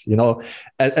everyone else,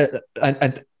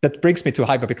 and that brings me to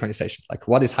hyper-Bitcoinization. Like,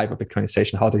 what is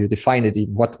hyper-Bitcoinization? How do you define it?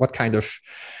 What kind of...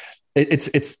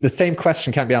 It's the same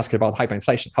question can be asked about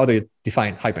hyperinflation. How do you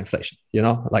define hyperinflation?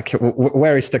 Like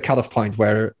where is the cutoff point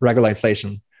where regular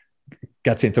inflation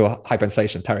gets into a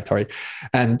hyperinflation territory?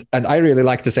 And I really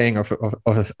like the saying of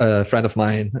a friend of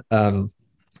mine,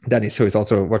 Dennis, who is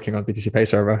also working on BTC Pay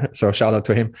Server. So shout out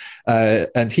to him.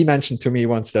 And he mentioned to me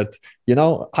once that,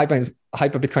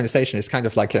 hyper-Bitcoinization is kind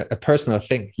of like a personal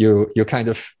thing. You kind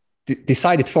of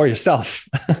decide it for yourself.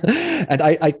 And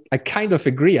I kind of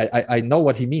agree. I know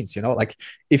what he means, like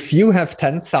if you have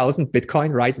 10,000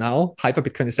 Bitcoin right now,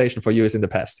 hyper-Bitcoinization for you is in the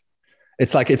past.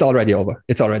 It's like, it's already over.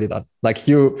 It's already done. Like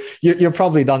you're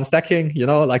probably done stacking,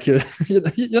 like you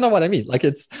know what I mean? Like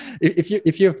it's,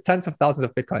 if you have tens of thousands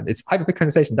of Bitcoin, it's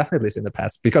hyper-Bitcoinization definitely is in the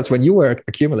past, because when you were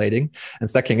accumulating and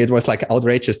stacking, it was like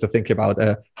outrageous to think about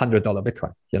 $100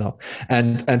 Bitcoin,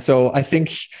 and so I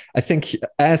think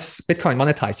as Bitcoin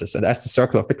monetizes and as the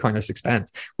circle of Bitcoiners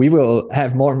expand, we will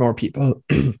have more and more people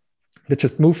that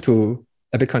just move to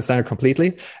a Bitcoin standard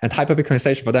completely, and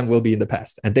hyper-Bitcoinization for them will be in the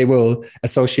past, and they will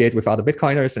associate with other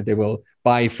Bitcoiners, and they will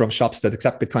buy from shops that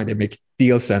accept Bitcoin. They make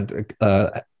deals and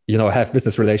have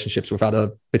business relationships with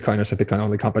other Bitcoiners and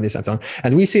Bitcoin-only companies and so on.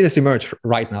 And we see this emerge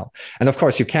right now. And of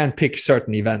course, you can pick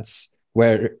certain events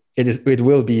where it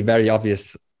will be very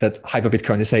obvious that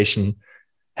hyper-Bitcoinization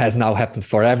has now happened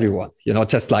for everyone.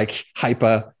 Just like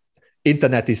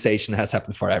internetization has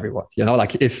happened for everyone.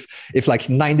 Like if like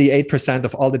 98%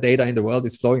 of all the data in the world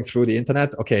is flowing through the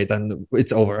internet, okay, then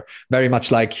it's over. Very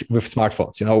much like with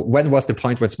smartphones. When was the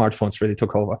point when smartphones really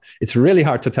took over? It's really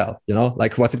hard to tell.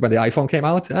 Like, was it when the iPhone came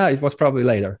out? It was probably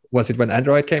later. Was it when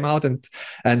Android came out and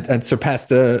surpassed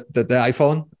the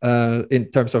iPhone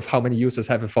in terms of how many users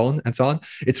have a phone and so on?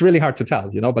 It's really hard to tell.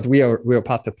 But we are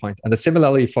past that point. And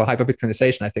similarly for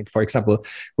hyper-Bitcoinization, I think, for example,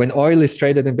 when oil is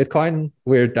traded in Bitcoin,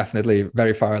 we're definitely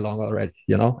very far along already,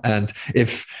 and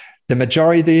if the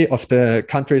majority of the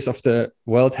countries of the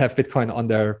world have Bitcoin on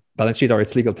their balance sheet or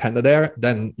it's legal tender there,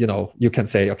 then you can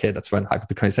say, okay, that's when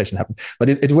hyper-Bitcoinization happened. But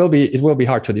it will be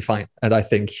hard to define, and I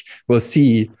think we'll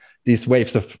see these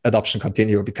waves of adoption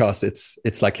continue because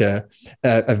it's like a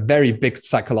very big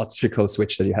psychological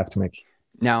switch that you have to make.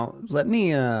 Now, let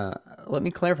me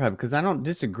clarify, because I don't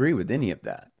disagree with any of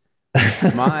that.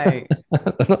 My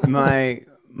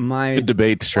Good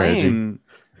debate strategy.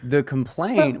 The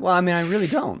complaint. Well, I mean, I really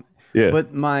don't. Yeah.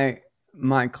 But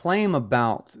my claim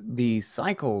about the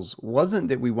cycles wasn't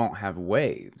that we won't have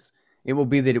waves. It will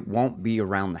be that it won't be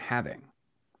around the halving.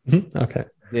 Okay.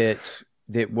 That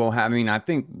will have. I mean, I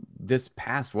think this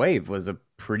past wave was a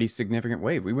pretty significant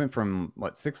wave. We went from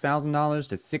what, $6,000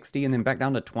 to 60, and then back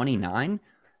down to 29.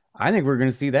 I think we're going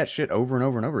to see that shit over and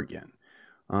over and over again.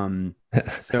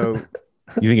 So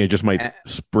you think it just might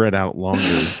spread out longer?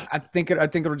 I think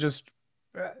it'll just.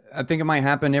 I think it might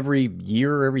happen every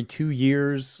year, every 2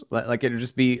 years. Like it'll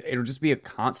just be a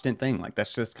constant thing. Like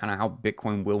that's just kind of how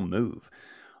Bitcoin will move.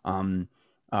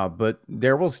 But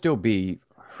there will still be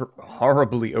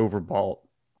horribly overbought,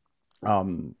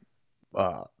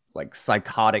 like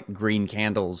psychotic green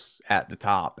candles at the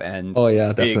top, and oh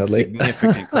yeah, big, definitely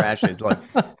significant crashes. Like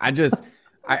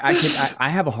I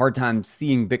have a hard time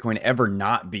seeing Bitcoin ever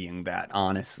not being that,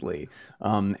 honestly.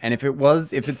 And if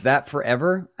it's that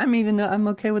forever, I'm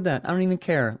okay with that. I don't even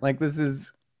care. Like this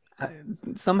is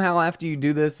somehow after you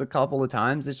do this a couple of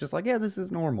times, it's just like, yeah, this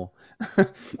is normal.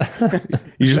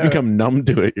 You just become numb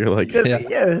to it. You're like, yeah,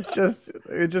 it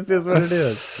just is what it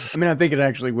is. I mean, I think it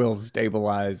actually will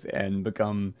stabilize and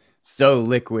become so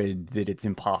liquid that it's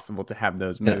impossible to have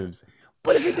those moves.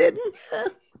 But if it didn't,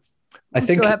 I'm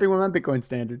still happy with my Bitcoin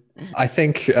standard. I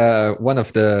think one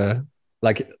of the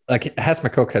like Has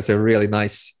McCook has a really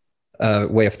nice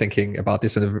way of thinking about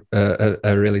this, and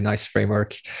a really nice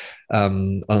framework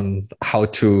on how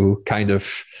to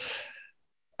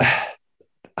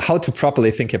how to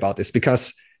properly think about this,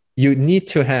 because you need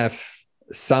to have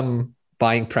some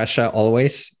buying pressure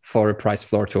always for a price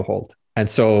floor to hold. And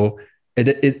so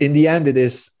in the end, it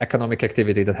is economic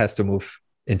activity that has to move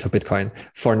into Bitcoin.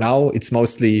 For now, it's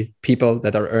mostly people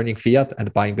that are earning fiat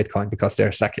and buying Bitcoin because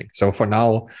they're stacking. So for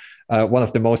now, one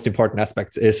of the most important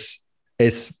aspects is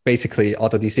basically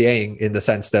auto DCAing, in the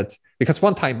sense that, because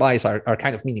one-time buys are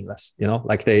kind of meaningless,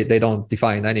 like they don't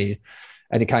define any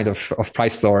kind of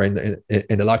price floor in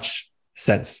the large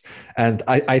sense. And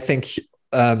I think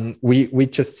we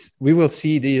will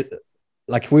see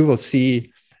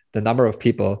the number of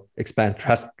people expand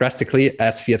drastically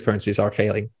as fiat currencies are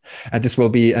failing. And this will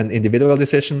be an individual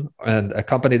decision and a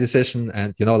company decision.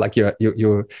 And,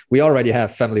 we already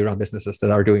have family-run businesses that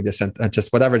are doing this, and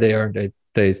just whatever they earn,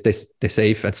 they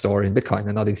save and store in Bitcoin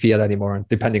and not in fiat anymore. And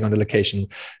depending on the location,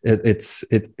 it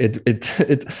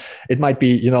might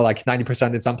be, like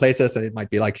 90% in some places, and it might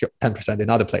be like 10% in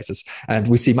other places. And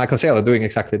we see Michael Saylor doing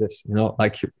exactly this,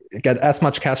 like get as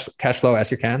much cash flow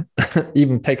as you can,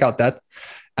 even take out debt,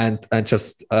 and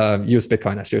just use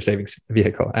Bitcoin as your savings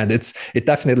vehicle. And it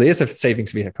definitely is a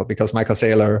savings vehicle, because Michael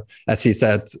Saylor, as he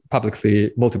said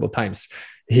publicly multiple times,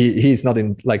 he's not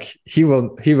in, like, he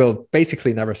will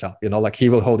basically never sell, like he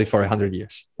will hold it for 100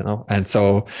 years, and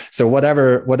so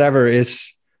whatever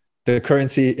is the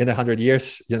currency in 100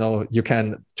 years, you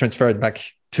can transfer it back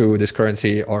to this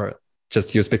currency, or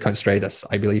just use Bitcoin straight, as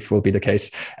I believe will be the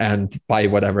case, and buy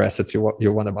whatever assets you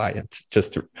want to buy, and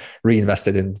just reinvest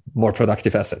it in more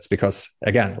productive assets. Because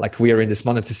again, like, we are in this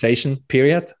monetization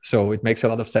period, so it makes a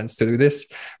lot of sense to do this.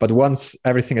 But once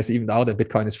everything is evened out and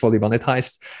Bitcoin is fully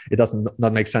monetized, it doesn't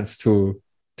not make sense to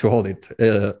hold it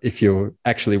if you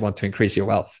actually want to increase your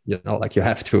wealth. Like you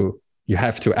have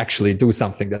to actually do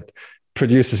something that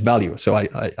produces value. So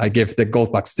I give the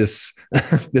gold bucks this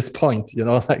this point,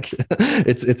 like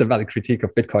it's a valid critique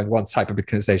of Bitcoin once hyper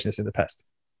Bitcoinization is in the past.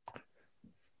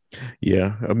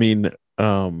 Yeah, I mean,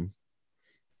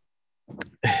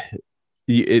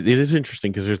 it is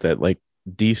interesting because there's that like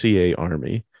DCA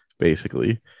army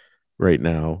basically right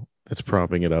now that's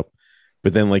propping it up.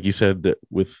 But then, like you said, that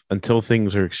until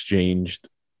things are exchanged,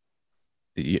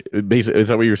 basically, is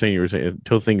that what you were saying? You were saying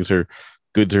until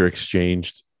goods are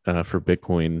exchanged for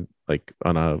Bitcoin, like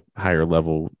on a higher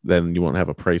level, then you won't have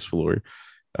a price floor.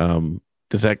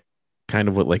 Does that kind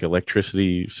of what like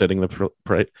electricity setting the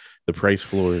price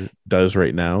floor does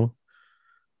right now?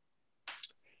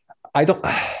 I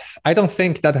don't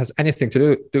think that has anything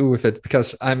to do with it,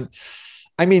 because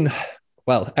everything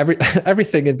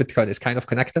in Bitcoin is kind of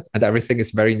connected, and everything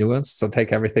is very nuanced. So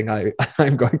take everything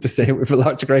I'm going to say with a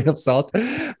large grain of salt.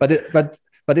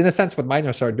 But in a sense, what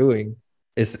miners are doing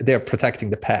is they're protecting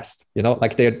the past,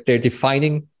 like they're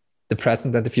defining the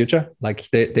present and the future. Like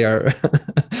they are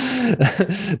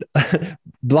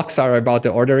blocks are about the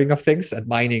ordering of things, and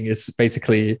mining is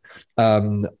basically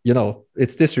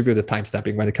it's distributed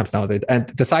timestamping when it comes down to it. And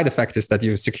the side effect is that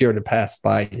you secure the past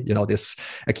by this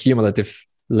accumulative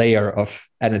layer of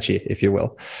energy, if you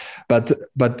will. But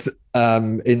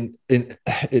in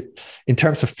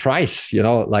terms of price,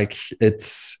 like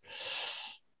it's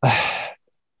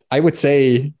I would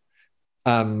say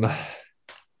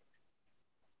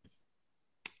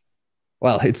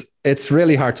well, it's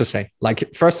really hard to say.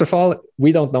 Like, first of all,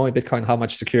 we don't know in Bitcoin how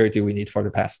much security we need for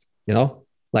the past.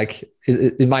 Like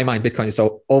in my mind, Bitcoin is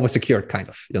so over-secured, kind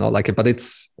of. But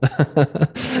it's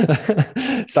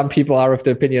some people are of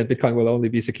the opinion Bitcoin will only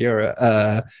be secure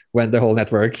when the whole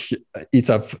network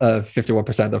eats up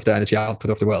 51% of the energy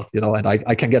output of the world. And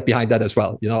I can get behind that as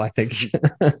well. I think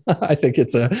I think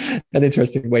it's an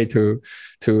interesting way to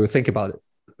think about it.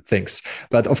 Things.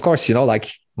 But of course, like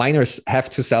miners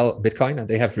have to sell Bitcoin and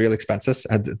they have real expenses.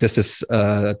 And this is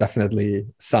definitely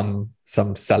some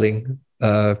selling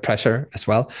pressure as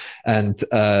well. And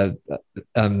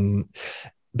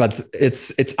but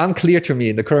it's unclear to me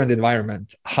in the current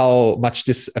environment how much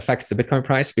this affects the Bitcoin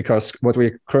price, because what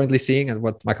we're currently seeing and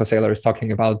what Michael Saylor is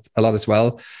talking about a lot as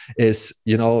well is,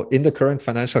 in the current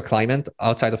financial climate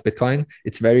outside of Bitcoin,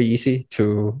 it's very easy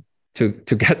to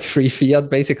get free fiat,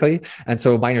 basically. And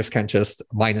so miners can just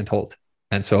mine and hold.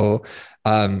 And so,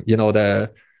 the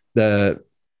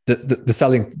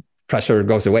selling pressure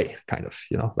goes away, kind of,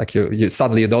 like you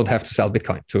suddenly don't have to sell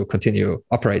Bitcoin to continue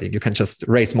operating. You can just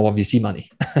raise more VC money,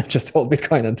 just hold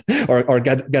Bitcoin or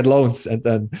get loans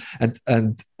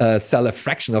and sell a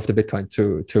fraction of the Bitcoin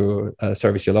to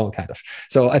service your loan, kind of.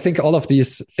 So I think all of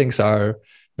these things are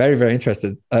very, very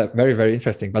interesting.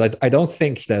 But I don't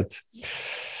think that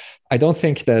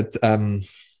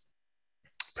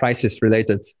price is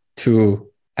related to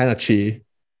energy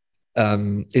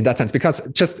in that sense,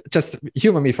 because just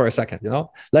humor me for a second.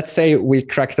 Let's say we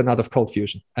cracked a nut of cold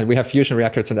fusion and we have fusion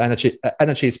reactors and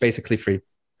energy is basically free.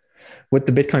 Would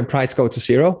the Bitcoin price go to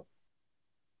zero?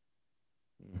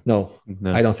 No,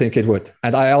 I don't think it would.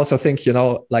 And I also think,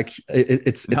 like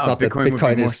it's not that Bitcoin would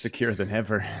be more is secure than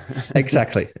ever.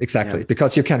 Exactly. Yeah.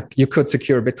 Because you could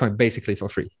secure Bitcoin basically for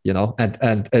free,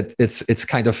 and it's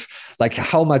kind of like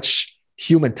how much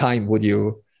human time would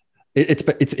you?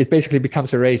 It basically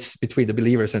becomes a race between the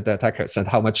believers and the attackers, and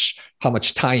how much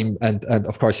time and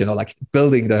of course, like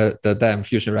building the damn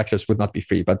fusion reactors would not be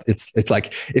free. But it's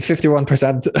like if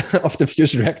 51% of the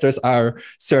fusion reactors are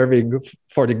serving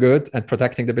for the good and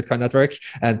protecting the Bitcoin network,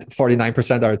 and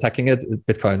 49% are attacking it,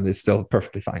 Bitcoin is still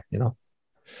perfectly fine.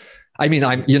 I mean,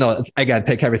 again,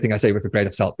 take everything I say with a grain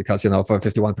of salt, because, for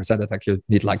 51% attack, you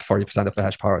need like 40% of the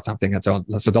hash power or something and so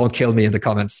on. So don't kill me in the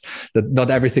comments that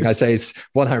not everything I say is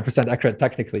 100% accurate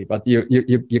technically, but you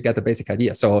get the basic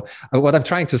idea. So what I'm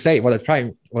trying to say, what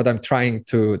I'm trying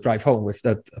to drive home with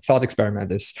that thought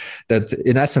experiment is that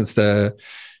in essence, the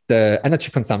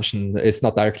energy consumption is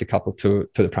not directly coupled to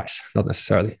the price, not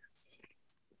necessarily.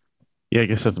 Yeah, I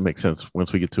guess that makes sense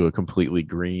once we get to a completely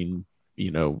green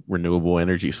renewable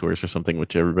energy source or something,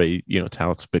 which everybody,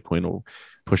 touts Bitcoin will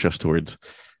push us towards.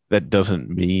 That doesn't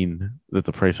mean that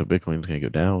the price of Bitcoin is going to go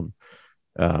down,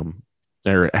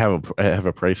 or have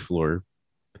a price floor.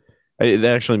 It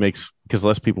actually makes, because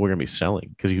less people are going to be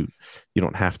selling, because you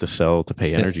don't have to sell to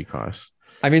pay energy costs.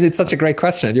 I mean, it's such a great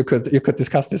question. You could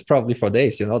discuss this probably for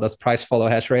days. Does price follow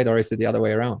hash rate, or is it the other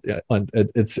way around? Yeah, and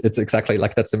it's exactly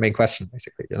like that's the main question,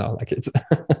 basically. Like it's.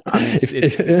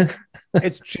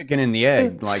 It's chicken and the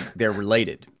egg. Like they're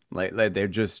related. Like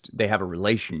they have a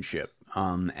relationship,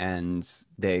 and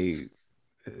they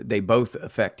both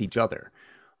affect each other.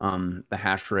 The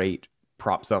hash rate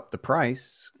props up the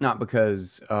price, not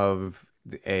because of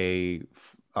a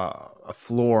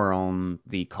floor on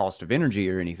the cost of energy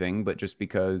or anything, but just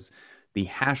because the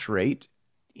hash rate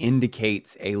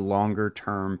indicates a longer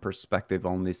term perspective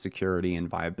on the security and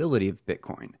viability of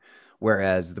Bitcoin.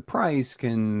 Whereas the price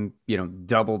can,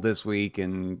 double this week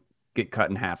and get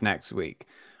cut in half next week.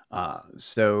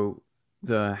 So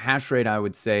the hash rate, I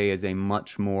would say, is a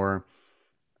much more,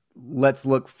 let's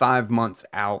look 5 months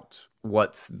out.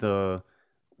 What's the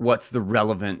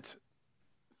relevant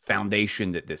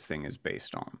foundation that this thing is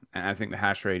based on? And I think the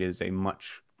hash rate is a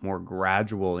much more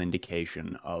gradual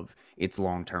indication of its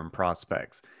long-term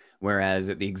prospects. Whereas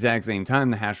at the exact same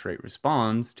time, the hash rate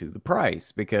responds to the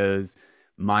price, because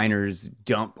miners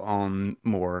dump on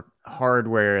more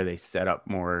hardware, they set up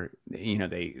more,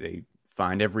 they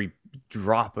find every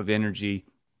drop of energy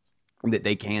that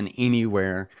they can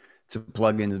anywhere to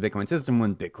plug into the Bitcoin system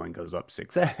when Bitcoin goes up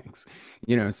 6x.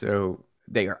 So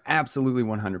they are absolutely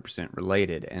 100%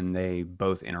 related, and they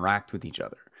both interact with each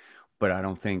other. But I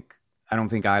don't think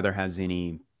either has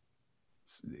any.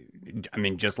 I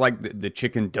mean, just like the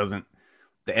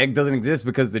egg doesn't exist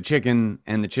because the chicken,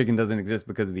 and the chicken doesn't exist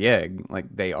because of the egg. Like,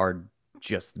 they are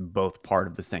just both part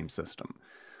of the same system.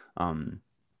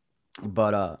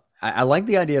 But I like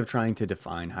the idea of trying to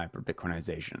define hyper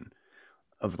Bitcoinization,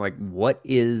 of like, what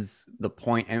is the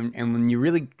point? And when you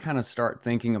really kind of start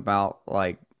thinking about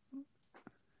like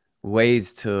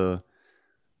ways to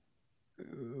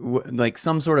like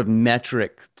some sort of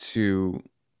metric to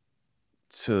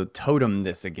totem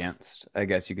this against, I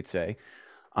guess you could say,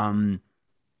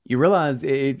 you realize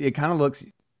it kind of looks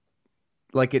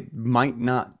like it might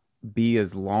not be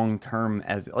as long term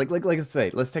as like I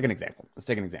say. Let's take an example.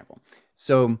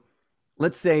 So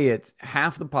let's say it's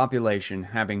half the population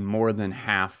having more than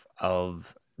half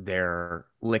of their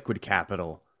liquid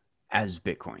capital as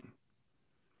Bitcoin.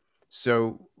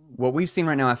 So what we've seen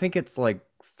right now, I think it's like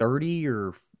 30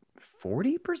 or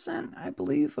 40%, I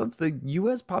believe, of the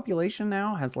U.S. population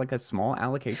now has like a small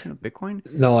allocation of Bitcoin.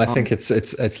 No, I think it's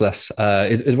less.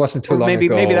 It wasn't too long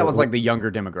ago. Maybe that was like the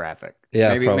younger demographic.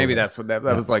 Yeah, maybe that's what that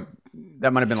was like.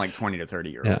 That might have been like 20 to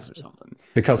 30 year olds or something.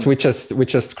 Because we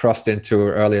just crossed into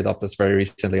early adopters very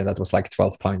recently, and that was like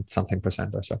 12 point something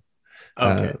percent or so.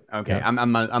 Okay. Yeah.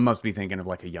 I must be thinking of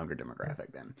like a younger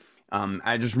demographic then.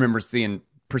 I just remember seeing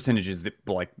percentages that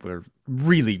like were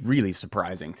really, really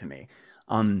surprising to me.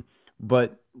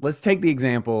 But let's take the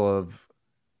example of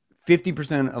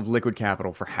 50% of liquid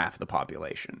capital for half the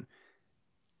population.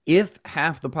 If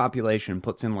half the population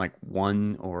puts in like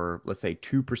 1 or let's say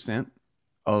 2%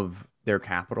 of their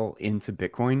capital into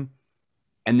Bitcoin,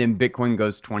 and then Bitcoin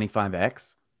goes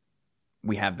 25x,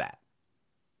 we have that.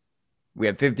 We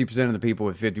have 50% of the people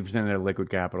with 50% of their liquid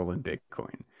capital in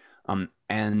Bitcoin.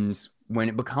 And when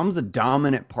it becomes a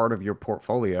dominant part of your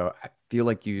portfolio, I feel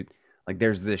like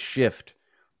there's this shift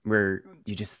where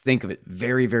you just think of it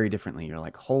very, very differently. You're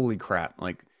like, holy crap,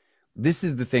 like this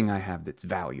is the thing I have that's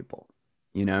valuable,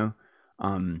 you know?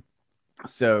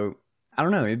 So I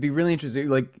don't know. It'd be really interesting.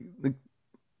 Like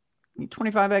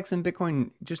 25x in Bitcoin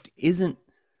just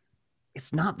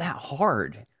it's not that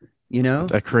hard, you know?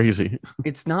 That crazy.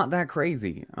 It's not that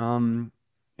crazy.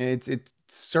 It's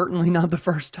certainly not the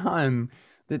first time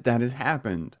that has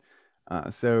happened.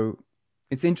 So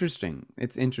it's interesting.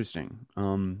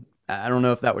 I don't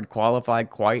know if that would qualify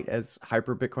quite as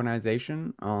hyper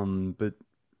Bitcoinization, but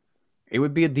it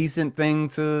would be a decent thing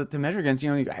to measure against.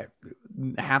 You know,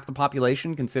 half the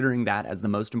population considering that as the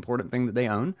most important thing that they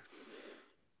own.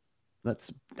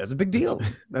 That's a big deal.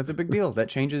 That's a big deal. That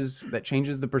changes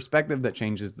the perspective. That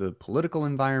changes the political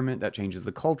environment. That changes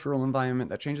the cultural environment.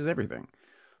 That changes everything.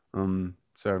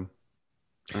 So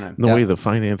I don't know. The way the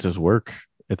finances work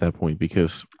at that point,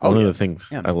 because one of the things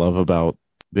I love about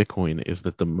Bitcoin is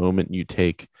that the moment you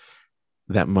take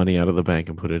that money out of the bank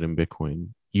and put it in Bitcoin,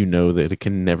 you know that it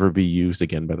can never be used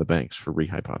again by the banks for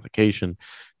rehypothecation,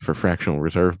 for fractional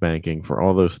reserve banking, for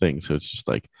all those things. So it's just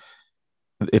like,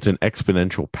 it's an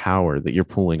exponential power that you're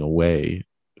pulling away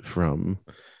from.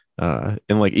 And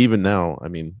like, even now, I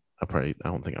mean, I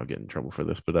don't think I'll get in trouble for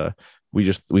this, but we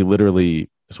literally,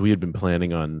 so we had been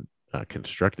planning on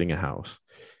constructing a house,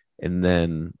 and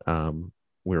then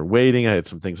we were waiting. I had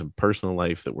some things in personal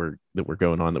life that were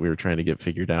going on that we were trying to get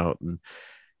figured out,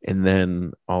 and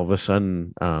then all of a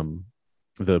sudden,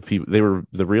 the people,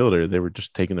 the realtor, they were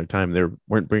just taking their time. They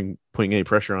weren't putting any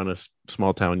pressure on us.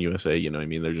 Small town USA, you know what I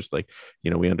mean? They're just like, you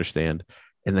know, we understand.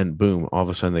 And then boom, all of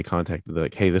a sudden they contacted. They're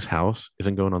like, hey, this house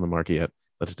isn't going on the market yet.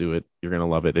 Let's do it. You're gonna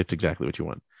love it. It's exactly what you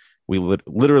want. We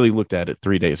literally looked at it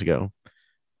 3 days ago,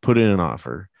 put in an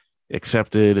offer,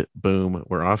 accepted. Boom,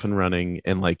 we're off and running.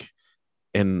 And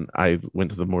I went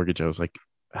to the mortgage. I was like,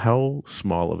 how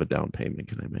small of a down payment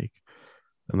can I make?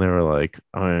 And they were like,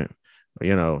 all right,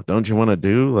 you know, don't you want to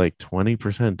do like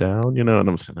 20% down? You know, and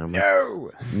I'm saying,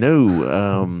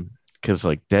 no, because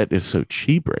like debt is so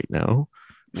cheap right now.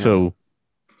 Yeah. So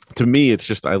to me, it's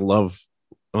just, I love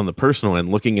on the personal end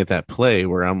looking at that play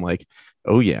where I'm like,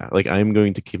 oh yeah, like I'm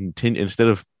going to continue, instead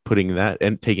of putting that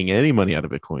and taking any money out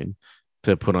of Bitcoin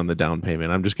to put on the down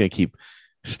payment, I'm just going to keep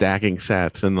stacking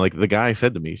sats. And like the guy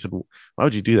said to me, he said, why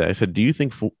would you do that? I said, do you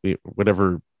think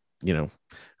whatever, you know,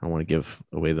 I don't want to give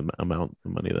away the amount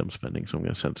of money that I'm spending, so I'm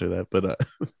going to censor that.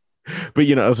 But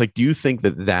you know, I was like, do you think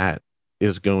that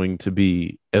is going to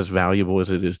be as valuable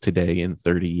as it is today in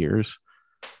 30 years?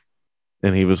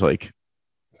 And he was like,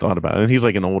 thought about it. And he's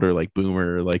like an older, like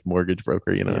boomer, like mortgage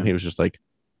broker, you know, and he was just like,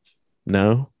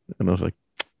 no. And I was like,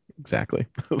 exactly.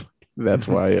 That's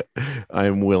why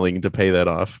I'm willing to pay that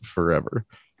off forever.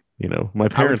 You know, my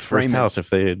parents' first house, if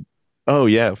they had Oh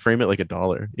yeah, frame it like a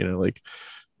dollar.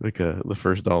 The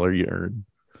first dollar you earn.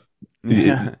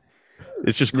 It, Yeah.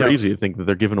 it's just No, crazy to think that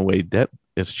they're giving away debt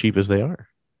as cheap as they are.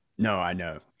 no, I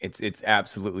know. It's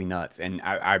absolutely nuts. And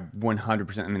I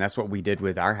 100%, I mean, that's what we did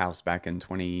with our house back in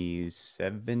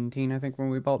 2017, I think, when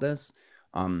we bought this.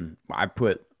 I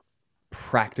put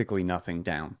practically nothing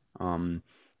down.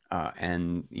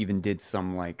 And even did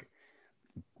some like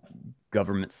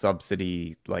government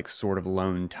subsidy, like sort of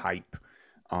loan type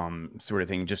sort of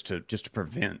thing, just to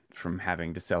prevent from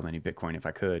having to sell any Bitcoin if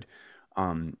I could.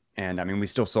 And I mean, we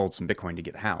still sold some Bitcoin to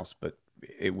get the house, but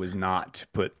it was not to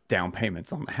put down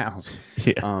payments on the house.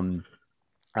 Yeah, Um,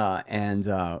 and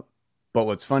But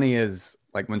what's funny is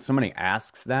like when somebody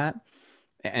asks that,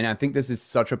 and I think this is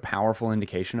such a powerful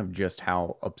indication of just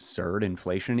how absurd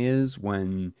inflation is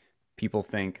when people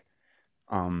think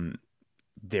um,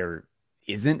 there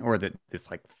isn't, or that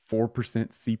it's like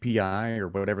 4% CPI or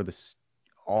whatever this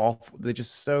awful, they're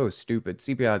just so stupid.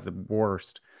 CPI is the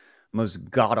worst,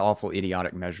 most god awful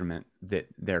idiotic measurement that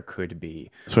there could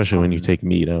be. especially when you Um, take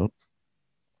meat out.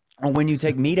 or when you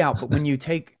take meat out, but when you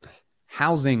take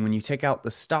housing, when you take out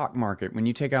the stock market, when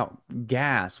you take out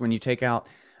gas, when you take out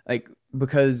like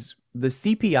because the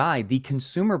CPI, the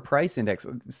consumer price index,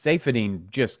 Safedine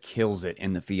just kills it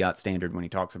in the fiat standard when he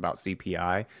talks about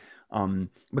CPI,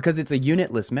 because it's a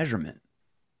unitless measurement.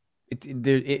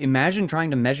 Imagine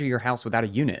trying to measure your house without a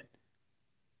unit,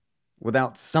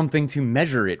 without something to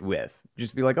measure it with.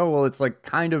 Just be like, oh, well, it's like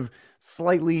kind of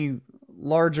slightly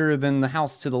larger than the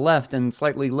house to the left and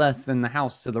slightly less than the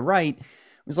house to the right.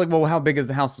 It's like, well, how big is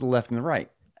the house to the left and the right?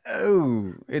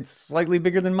 Oh, it's slightly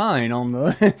bigger than mine on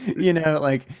the,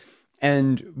 like,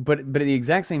 but at the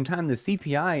exact same time, the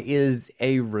CPI is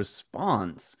a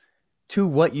response to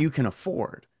what you can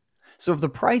afford. So if the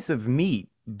price of meat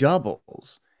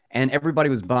doubles and everybody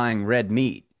was buying red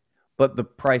meat, but the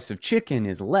price of chicken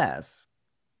is less,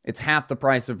 it's half the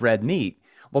price of red meat.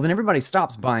 Well, then everybody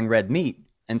stops buying red meat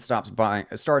and starts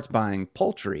buying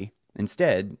poultry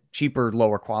instead, cheaper,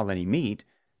 lower quality meat.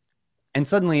 And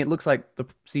suddenly it looks like the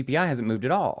CPI hasn't moved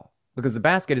at all because the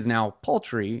basket is now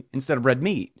poultry instead of red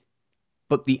meat.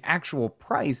 But the actual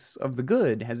price of the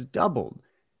good has doubled.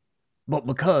 But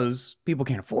because people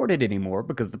can't afford it anymore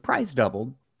because the price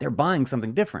doubled, they're buying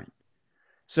something different.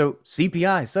 So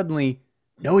CPI suddenly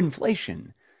no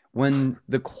inflation when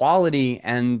the quality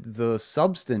and the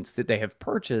substance that they have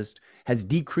purchased has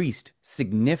decreased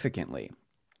significantly.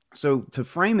 So to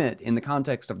frame it in the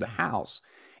context of the house,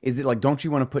 is it like, don't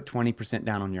you want to put 20%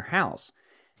 down on your house?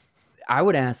 I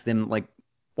would ask them like,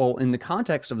 well, in the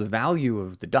context of the value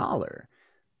of the dollar,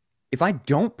 if I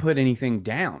don't put anything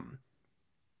down,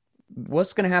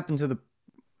 what's going to happen to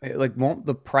won't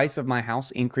the price of my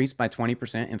house increase by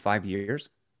 20% in 5 years?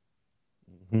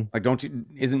 Mhm. Like,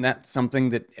 isn't that something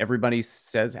that everybody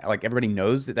says, like everybody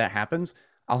knows that happens?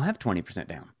 I'll have 20%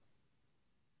 down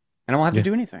and I won't have to Yeah,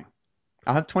 do anything.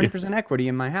 I'll have yeah. 20% equity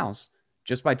in my house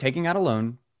just by taking out a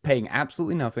loan, paying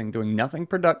absolutely nothing, doing nothing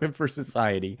productive for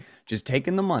society, just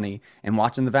taking the money and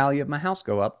watching the value of my house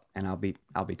go up, and I'll be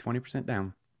 20%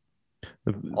 down.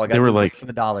 All I They gotta do were is wait like, for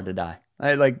the dollar to die.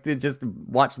 I like to just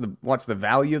watch the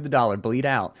value of the dollar bleed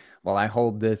out while I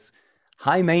hold this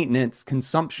high maintenance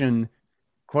consumption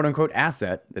quote unquote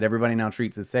asset that everybody now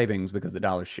treats as savings because the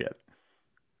dollar's shit.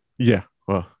 yeah,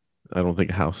 well, I don't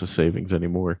think a house is savings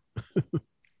anymore.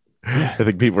 I Yeah.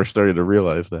 think people are starting to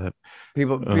realize that.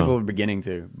 People Oh, are beginning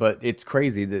to, but it's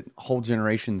crazy that whole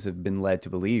generations have been led to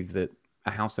believe that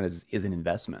a house is an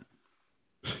investment.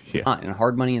 It's yeah. not in a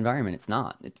hard money environment. It's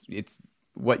not. It's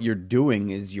what you're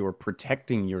doing is you're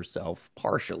protecting yourself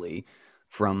partially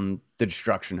from the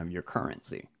destruction of your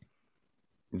currency.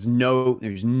 There's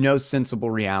no sensible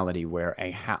reality where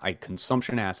a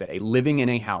consumption asset, a living in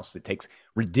a house that takes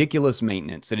ridiculous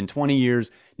maintenance, that in 20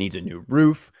 years needs a new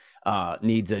roof,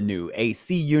 needs a new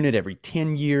AC unit every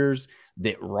 10 years,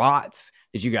 that rots,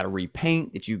 that you got to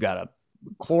repaint, that you got to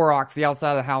Clorox the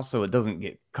outside of the house so it doesn't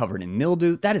get covered in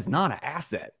mildew. That is not an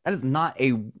asset. That is not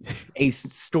a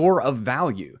store of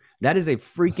value. That is a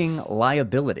freaking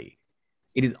liability.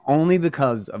 It is only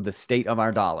because of the state of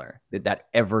our dollar that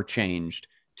ever changed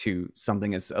to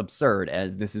something as absurd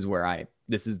as this is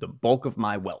the bulk of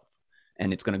my wealth,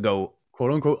 and it's going to go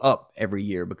quote unquote up every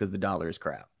year because the dollar is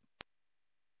crap.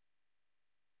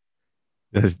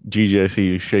 Gigi, I see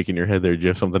you shaking your head there. Do you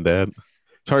have something to add?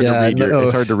 It's hard to Yeah, read no.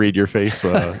 it's hard to read your face.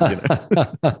 Yeah.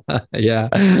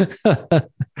 I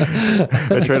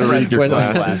try to read your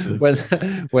Sunglasses.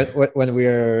 When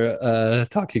we're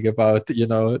talking about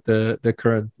the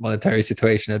current monetary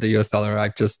situation at the US dollar,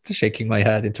 I'm just shaking my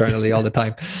head internally all the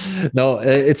time. No,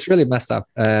 it's really messed up,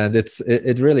 and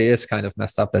it really is kind of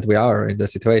messed up that we are in the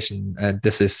situation, and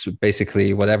this is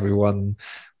basically what everyone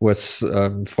was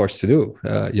forced to do,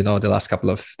 the last couple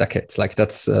of decades. Like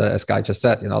that's, as Guy just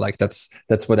said, like that's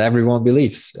what everyone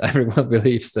believes. Everyone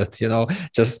believes that,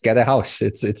 just get a house.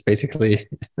 It's basically,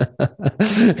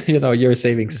 your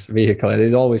savings vehicle, and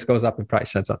it always goes up in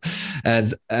price and so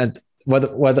on. And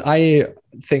what I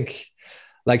think,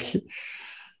 I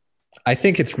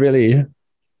think it's really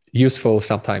useful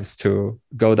sometimes to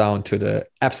go down to the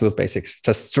absolute basics.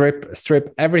 Just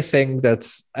strip everything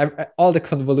that's all the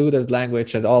convoluted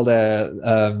language and all the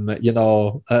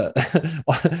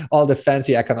all the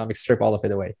fancy economics. Strip all of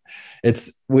it away.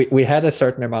 We had a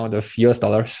certain amount of US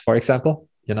dollars, for example,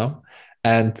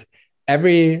 and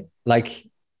everything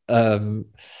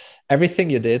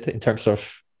you did in terms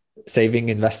of saving,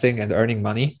 investing, and earning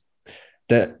money,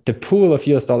 the pool of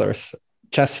US dollars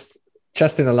just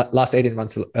in the last 18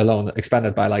 months alone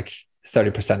expanded by like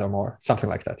 30% or more, something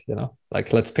like that,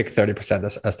 like let's pick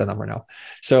 30% as the number now.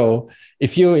 So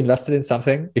if you invested in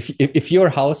something, if your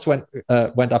house went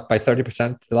up by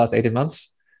 30% the last 18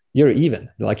 months, you're even,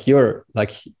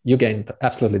 you gained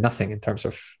absolutely nothing in terms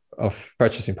of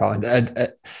purchasing power.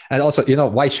 And also,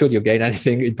 why should you gain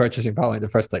anything in purchasing power in the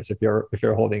first place if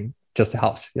you're holding just a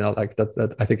house, like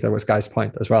that I think that was Guy's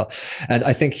point as well. And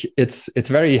I think it's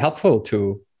very helpful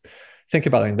to think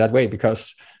about it in that way,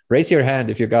 because raise your hand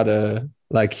if you got a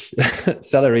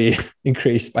salary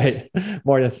increase by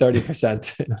more than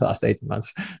 30% in the last 18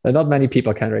 months. And not many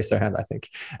people can raise their hand, I think.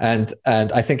 And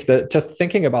I think that just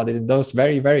thinking about it in those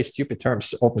very, very stupid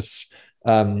terms opens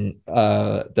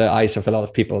the eyes of a lot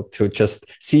of people to just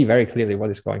see very clearly what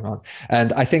is going on.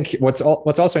 And I think what's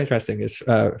also interesting is,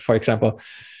 for example,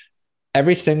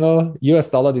 every single US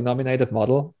dollar denominated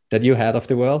model that you had of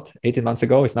the world 18 months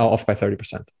ago is now off by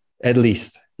 30%. At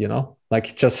least,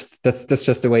 that's just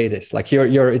the way it is. Like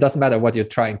it doesn't matter what you're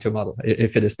trying to model,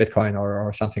 if it is Bitcoin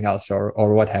or something else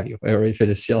or what have you, or if it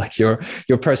is like your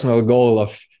personal goal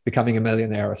of becoming a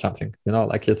millionaire or something,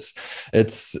 like it's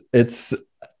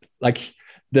like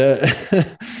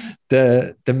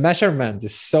the measurement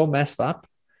is so messed up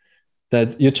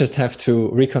that you just have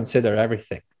to reconsider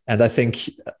everything. And I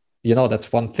think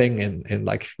that's one thing in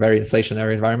like very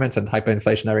inflationary environments and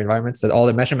hyperinflationary environments, that all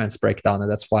the measurements break down,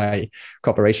 and that's why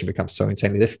cooperation becomes so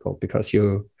insanely difficult, because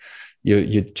you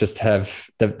just have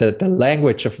the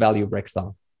language of value breaks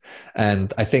down.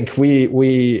 And I think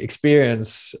we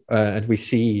experience and we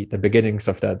see the beginnings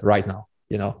of that right now,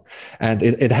 and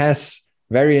it has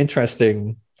very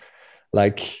interesting,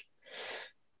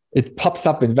 it pops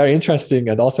up in very interesting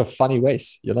and also funny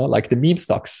ways, like the meme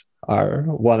stocks are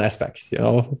one aspect,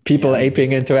 people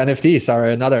aping into NFTs are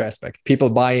another aspect. People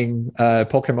buying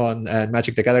Pokemon and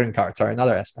Magic the Gathering cards are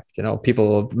another aspect.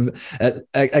 People,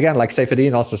 again, like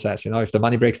Saifedean also says, if the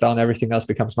money breaks down, everything else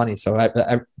becomes money. So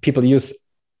people use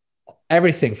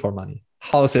everything for money: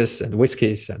 houses and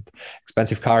whiskeys and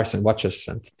expensive cars and watches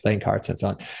and playing cards and so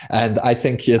on. And I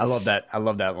think I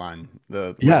love that line.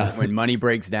 When money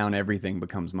breaks down, everything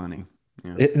becomes money.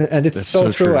 Yeah. It's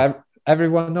so true.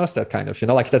 Everyone knows that kind of,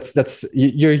 that's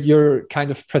your kind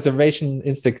of preservation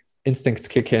instincts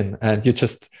kick in, and you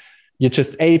just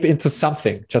ape into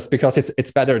something just because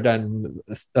it's better than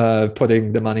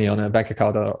putting the money on a bank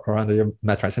account or under your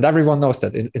mattress. And everyone knows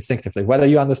that instinctively, whether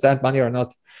you understand money or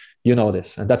not.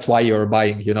 This, and that's why you're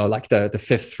buying, like the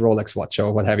fifth Rolex watch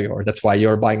or what have you, or that's why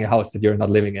you're buying a house that you're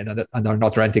not living in and are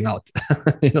not renting out.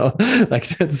 Like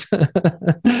that's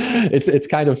it's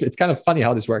kind of funny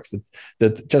how this works.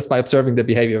 That just by observing the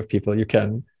behavior of people, you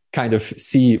can kind of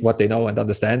see what they know and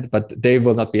understand, but they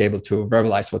will not be able to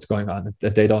verbalize what's going on.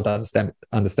 That they don't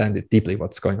understand it deeply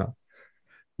what's going on.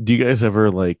 Do you guys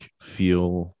ever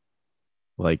feel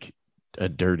like a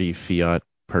dirty fiat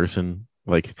person?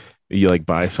 Like you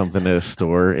buy something at a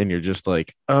store and you're just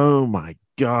like, oh my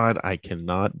God, I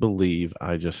cannot believe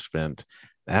I just spent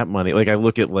that money. Like I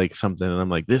look at something and I'm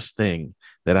like, this thing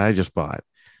that I just bought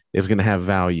is going to have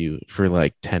value for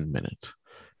 10 minutes.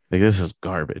 Like, this is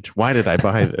garbage. Why did I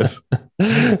buy this?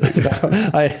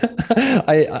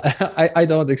 I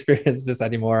don't experience this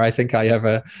anymore. I think I have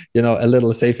a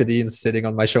little safety sitting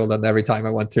on my shoulder, and every time I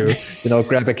want to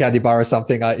grab a candy bar or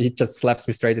something, he just slaps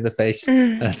me straight in the face.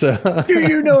 And so, do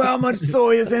you know how much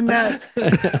soy is in that?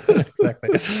 Exactly.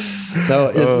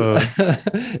 No,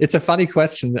 it's a funny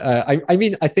question. I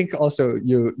mean, I think also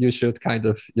you should kind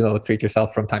of treat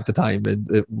yourself from time to time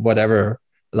and whatever.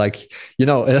 Like,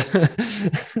 I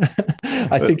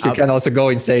think you can also go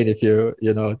insane if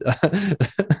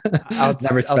I'll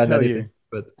never spend anything. You.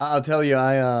 But I'll tell you,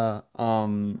 I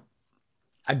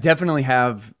definitely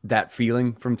have that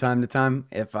feeling from time to time.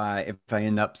 If I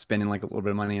end up spending like a little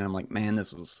bit of money and I'm like, man,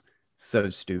 this was so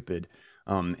stupid.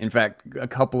 In fact, a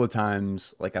couple of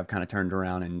times, like I've kind of turned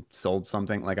around and sold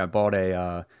something. Like I bought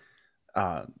a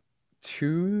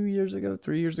 3 years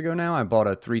ago now, I bought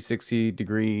a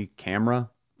 360-degree camera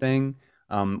thing,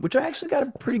 which I actually got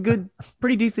a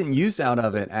pretty decent use out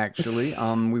of it, actually.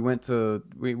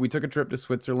 We took a trip to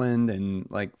Switzerland and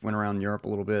like went around Europe a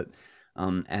little bit,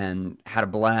 and had a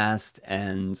blast,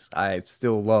 and I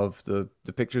still love the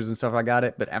pictures and stuff I got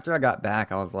it. But after I got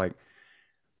back, I was like,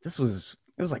 it was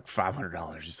like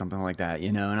 $500 or something like that,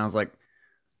 and I was like,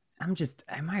 am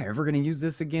I ever going to use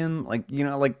this again? Like,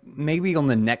 like maybe on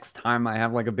the next time I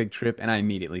have like a big trip, and I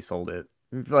immediately sold it.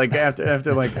 Like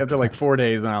after like 4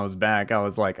 days when I was back, I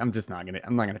was like, I'm not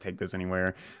gonna take this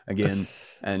anywhere again,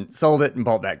 and sold it and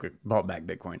bought back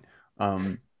Bitcoin.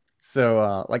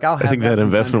 So like I think that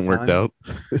investment worked out.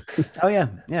 Oh yeah,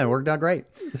 it worked out great.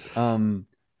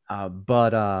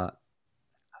 But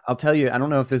I'll tell you, I don't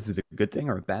know if this is a good thing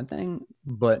or a bad thing,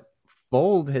 but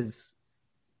Fold has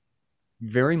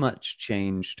very much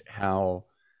changed how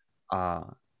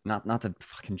not to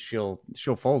fucking shill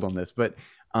Fold on this, but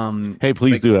hey,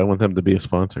 please do. I want them to be a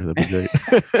sponsor. That'd be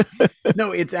great.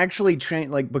 No, it's actually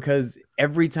because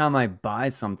every time I buy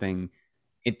something,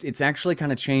 it's actually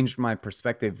kind of changed my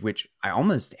perspective, which I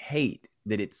almost hate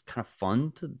that it's kind of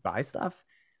fun to buy stuff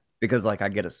because like I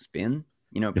get a spin,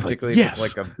 particularly if it's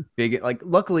like a big, like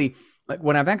luckily, like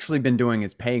what I've actually been doing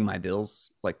is paying my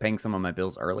bills, like paying some of my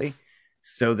bills early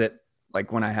so that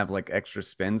like when I have like extra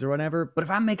spins or whatever. But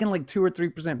if I'm making like 2 or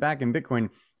 3% back in Bitcoin,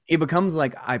 it becomes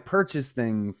like I purchase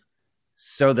things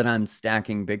so that I'm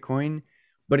stacking Bitcoin,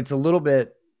 but it's a little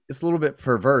bit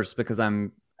perverse because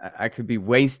I could be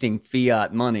wasting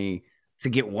fiat money to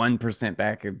get 1%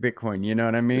 back in Bitcoin. You know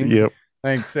what I mean? Yep.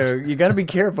 Like, so you got to be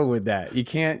careful with that. You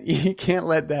can't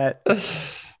let that.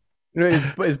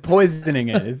 It's poisoning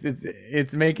it.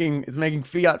 It's making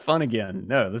fiat fun again.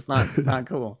 No, that's not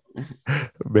cool.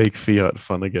 Make fiat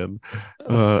fun again.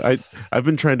 I've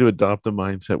been trying to adopt a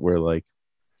mindset where like,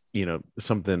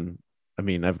 something. I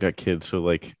mean, I've got kids, so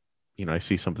like, I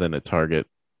see something at Target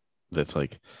that's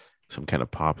like some kind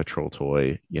of Paw Patrol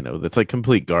toy, that's like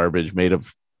complete garbage made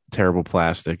of terrible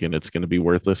plastic, and it's going to be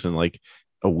worthless in like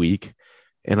a week.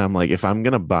 And I'm like, if I'm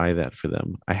going to buy that for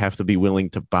them, I have to be willing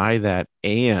to buy that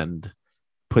and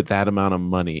put that amount of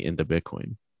money into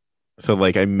Bitcoin. So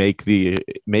like I make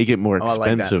it more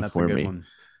expensive for me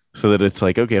so that it's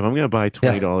like, okay, if I'm going to buy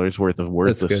 $20 worth of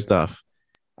worthless stuff,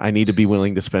 I need to be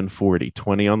willing to spend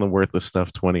 20 on the worthless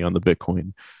stuff, 20 on the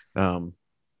Bitcoin. And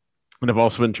I've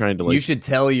also been trying to like, you should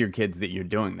tell your kids that you're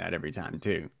doing that every time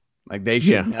too. Like they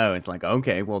should know. It's like,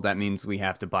 okay, well that means we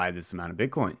have to buy this amount of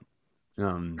Bitcoin.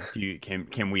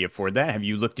 Can we afford that? Have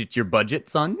you looked at your budget,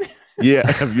 son? Yeah.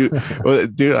 Have you? Well,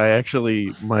 dude,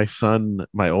 my son,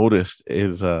 my oldest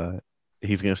is,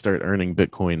 he's going to start earning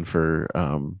Bitcoin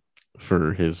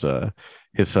for his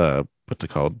what's it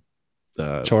called?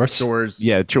 Chores.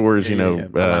 Yeah. Chores,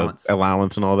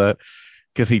 allowance and all that.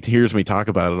 Cause he hears me talk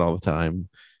about it all the time.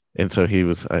 And so he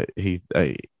was, I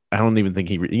don't even think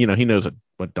he knows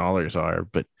what dollars are,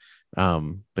 but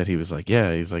he was like,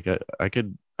 yeah, he's like,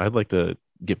 I'd like to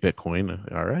get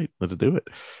Bitcoin. All right, let's do it.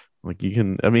 Like he's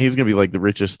going to be like the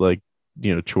richest, like,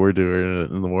 chore doer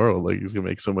in the world. Like he's going to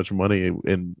make so much money.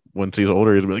 And once he's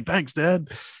older, he's going to be like, thanks, Dad.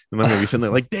 And I'm going to be sitting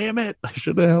there like, damn it, I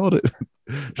should have held it.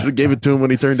 Should have gave it to him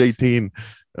when he turned 18.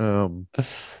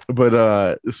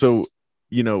 But so,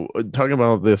 talking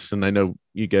about this, and I know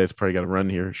you guys probably got to run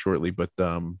here shortly, but,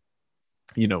 one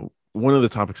of the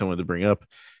topics I wanted to bring up,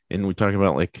 and we talk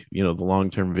about like, the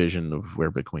long-term vision of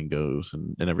where Bitcoin goes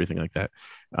and everything like that.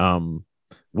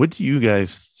 What do you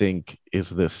guys think is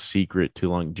the secret to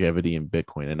longevity in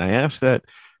Bitcoin? And I ask that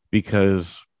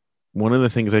because one of the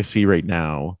things I see right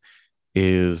now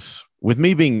is with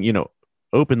me being,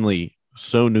 openly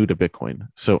so new to Bitcoin.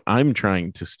 So I'm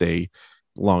trying to stay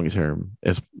long-term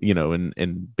as,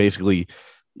 and basically,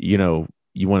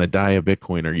 you want to die a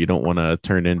Bitcoiner. You don't want to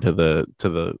turn into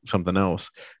the something else.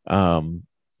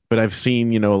 But I've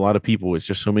seen, a lot of people, it's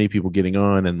just so many people getting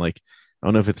on, and like, I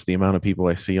don't know if it's the amount of people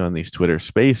I see on these Twitter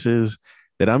spaces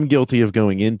that I'm guilty of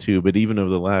going into, but even over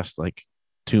the last like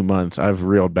 2 months, I've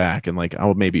reeled back and like,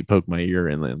 I'll maybe poke my ear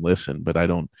and listen, but I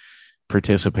don't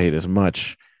participate as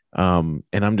much. And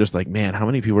I'm just like, man, how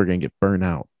many people are going to get burned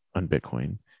out on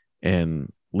Bitcoin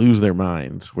and lose their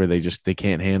minds where they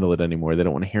can't handle it anymore. They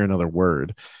don't want to hear another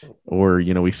word. Or,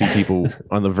 we see people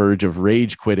on the verge of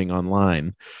rage quitting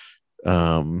online.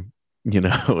 And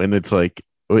it's like,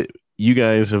 you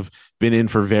guys have been in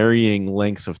for varying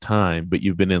lengths of time, but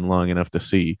you've been in long enough to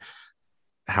see,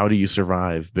 how do you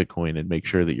survive Bitcoin and make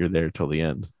sure that you're there till the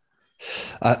end?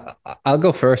 I'll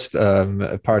go first,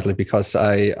 partly because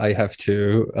I have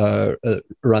to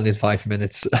run in 5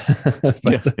 minutes,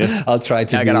 but Yeah. I'll try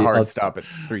to. I got a hard stop at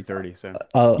 3:30, so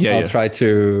I'll try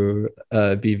to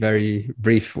be very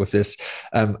brief with this.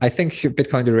 I think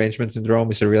Bitcoin derangement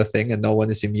syndrome is a real thing, and no one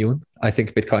is immune. I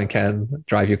think Bitcoin can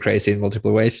drive you crazy in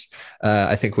multiple ways.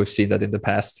 I think we've seen that in the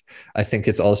past. I think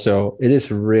it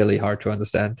is really hard to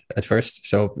understand at first.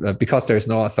 So because there's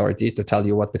no authority to tell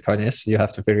you what Bitcoin is, you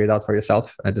have to figure it out for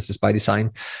yourself, and this is by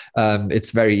design.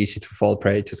 It's very easy to fall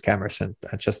prey to scammers and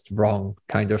just wrong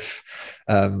kind of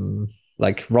wrong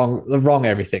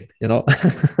everything,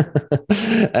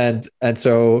 and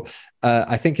so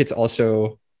I think it's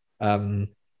also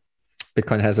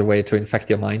Bitcoin has a way to infect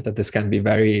your mind that this can be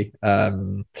very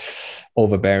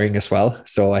overbearing as well.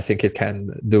 So I think it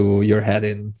can do your head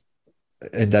in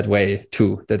that way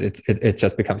too, that it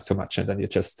just becomes too much, and then you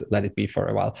just let it be for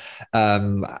a while.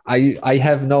 I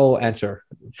have no answer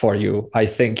for you. I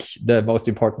think the most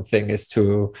important thing is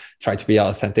to try to be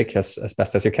authentic as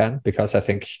best as you can, because I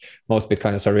think most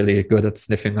Bitcoiners are really good at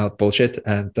sniffing out bullshit,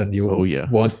 and then you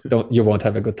won't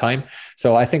have a good time.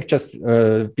 So I think just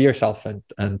be yourself and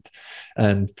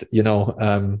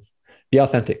be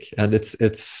authentic, and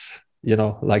it's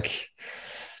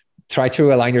try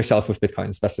to align yourself with Bitcoin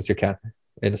as best as you can,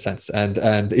 in a sense. And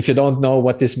if you don't know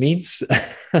what this means,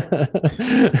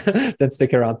 then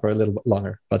stick around for a little bit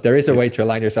longer. But there is a way to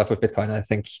align yourself with Bitcoin. I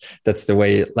think that's the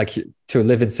way, like, to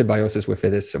live in symbiosis with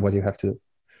it is what you have to do.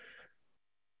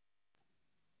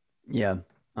 Yeah.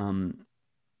 I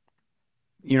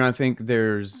think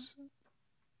there's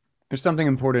something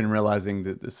important in realizing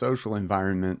that the social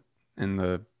environment and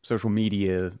the social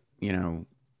media,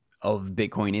 of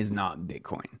Bitcoin is not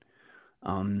Bitcoin.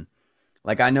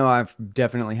 Like, I know I've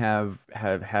definitely have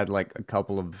had like a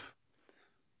couple of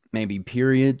maybe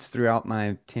periods throughout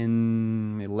my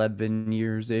 10, 11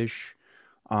 years ish,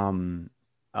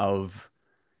 of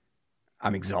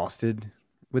I'm exhausted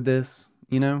with this,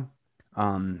 and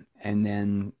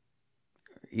then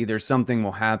either something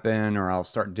will happen or I'll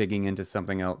start digging into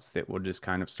something else that will just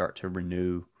kind of start to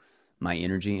renew my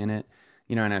energy in it,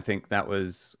 and I think that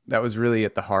was really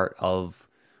at the heart of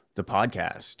the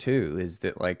podcast too, is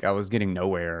that like I was getting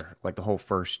nowhere like the whole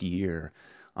first year.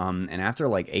 And after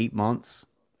like 8 months,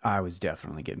 I was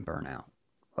definitely getting burnt out,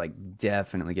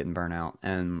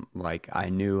 And like, I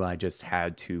knew I just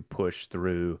had to push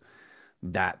through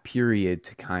that period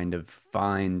to kind of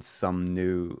find some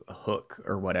new hook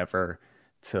or whatever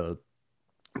to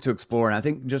explore. And I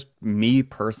think just me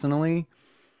personally,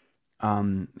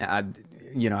 I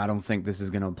don't think this is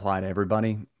going to apply to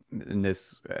everybody.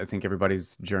 I think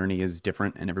everybody's journey is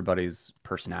different, and everybody's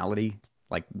personality,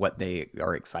 like what they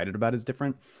are excited about, is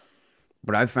different.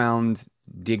 But I found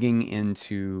digging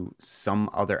into some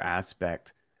other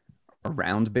aspect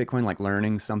around Bitcoin, like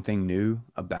learning something new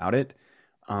about it,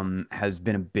 has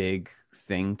been a big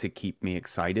thing to keep me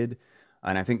excited.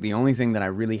 And I think the only thing that I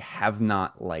really have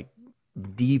not like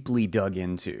deeply dug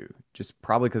into, just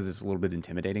probably because it's a little bit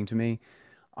intimidating to me,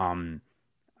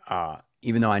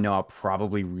 even though I know I'll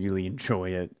probably really enjoy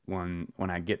it when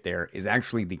I get there, is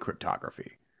actually the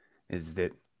cryptography. Is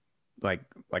that like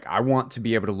I want to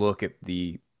be able to look at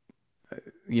the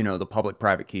the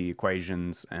public-private key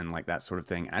equations and like that sort of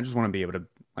thing. And I just want to be able to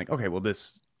like, okay, well,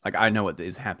 this, like, I know what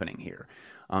is happening here.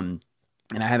 And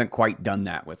I haven't quite done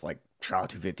that with like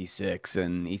SHA-256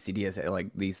 and ECDS, like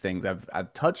these things.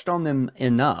 I've touched on them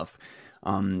enough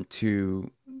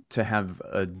to have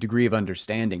a degree of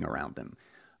understanding around them.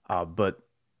 But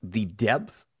the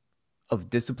depth of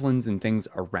disciplines and things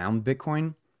around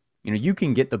Bitcoin, you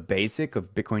can get the basic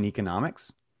of Bitcoin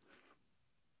economics,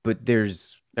 but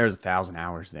there's 1,000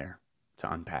 hours there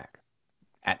to unpack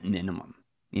at minimum.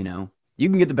 You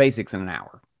can get the basics in an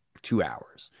hour, 2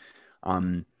 hours.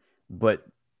 But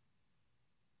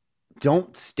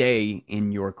don't stay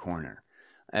in your corner.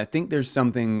 I think there's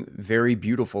something very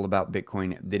beautiful about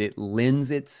Bitcoin, that it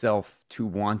lends itself to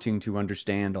wanting to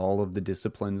understand all of the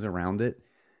disciplines around it.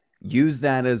 Use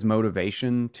that as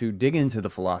motivation to dig into the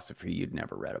philosophy you'd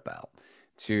never read about,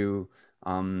 to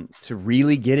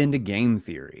really get into game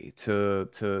theory, to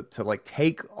like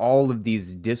take all of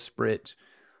these disparate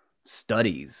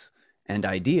studies and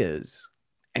ideas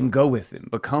and go with them.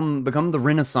 Become the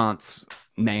Renaissance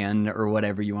man, or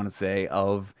whatever you want to say,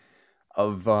 of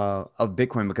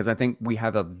Bitcoin, because I think we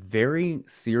have a very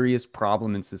serious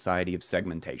problem in society of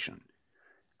segmentation,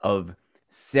 of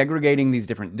segregating these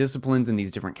different disciplines and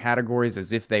these different categories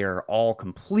as if they are all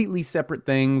completely separate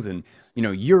things. And,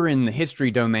 you're in the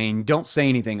history domain, don't say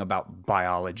anything about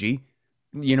biology.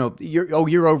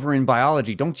 You're over in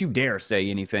biology, don't you dare say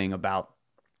anything about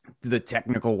the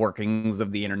technical workings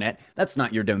of the internet. That's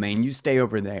not your domain. You stay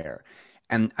over there.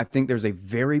 And I think there's a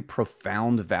very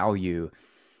profound value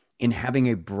in having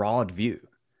a broad view,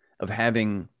 of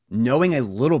knowing a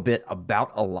little bit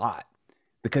about a lot,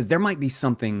 because there might be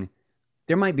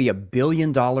 $1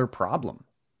 billion problem.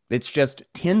 It's just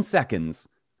 10 seconds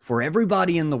for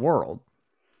everybody in the world,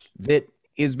 that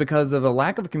is because of a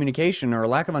lack of communication or a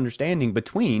lack of understanding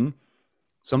between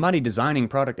somebody designing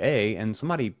product A and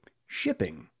somebody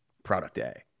shipping product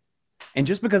A. And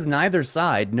just because neither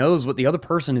side knows what the other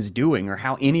person is doing or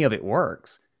how any of it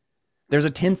works, there's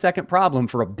a 10-second problem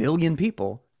for 1 billion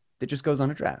people that just goes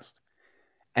unaddressed.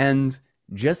 And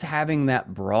just having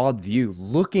that broad view,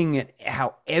 looking at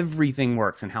how everything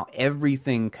works and how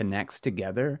everything connects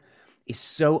together, is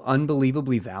so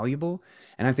unbelievably valuable.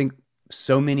 And I think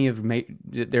so many of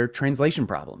their translation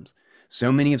problems,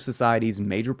 so many of society's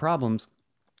major problems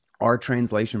are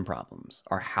translation problems,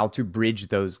 are how to bridge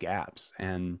those gaps.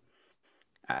 And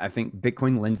I think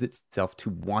Bitcoin lends itself to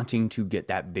wanting to get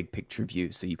that big picture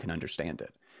view so you can understand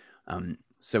it.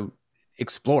 So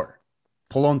explore,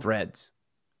 pull on threads,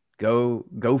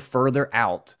 go further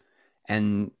out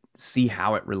and see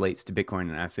how it relates to Bitcoin.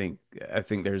 And I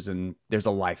think there's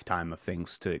a lifetime of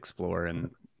things to explore,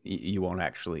 and you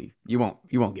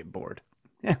won't get bored.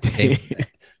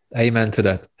 Amen to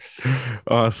that.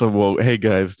 Awesome. Well, hey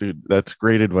guys, dude, that's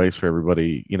great advice for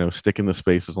everybody. Stick in the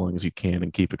space as long as you can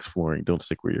and keep exploring. Don't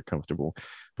stick where you're comfortable.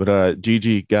 But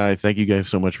Gigi, Guy, thank you guys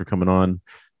so much for coming on.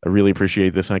 I really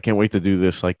appreciate this. And I can't wait to do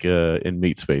this in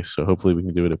Meat Space. So hopefully we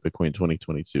can do it at Bitcoin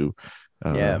 2022.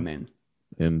 Yeah, man.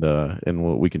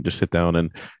 And we can just sit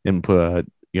down and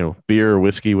put beer or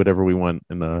whiskey, whatever we want,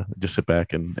 and just sit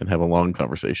back and have a long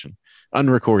conversation,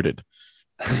 unrecorded.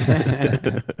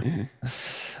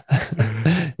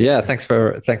 Yeah, thanks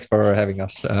for having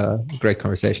us. Great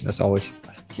conversation as always.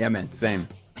 Yeah, man, same.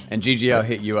 And Gigi, I'll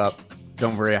hit you up.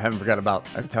 Don't worry, I haven't forgot about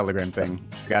our Telegram thing.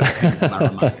 Got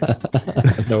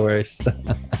it. No worries. All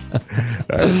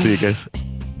right, see you guys.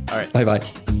 All right, bye.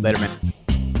 Later, man.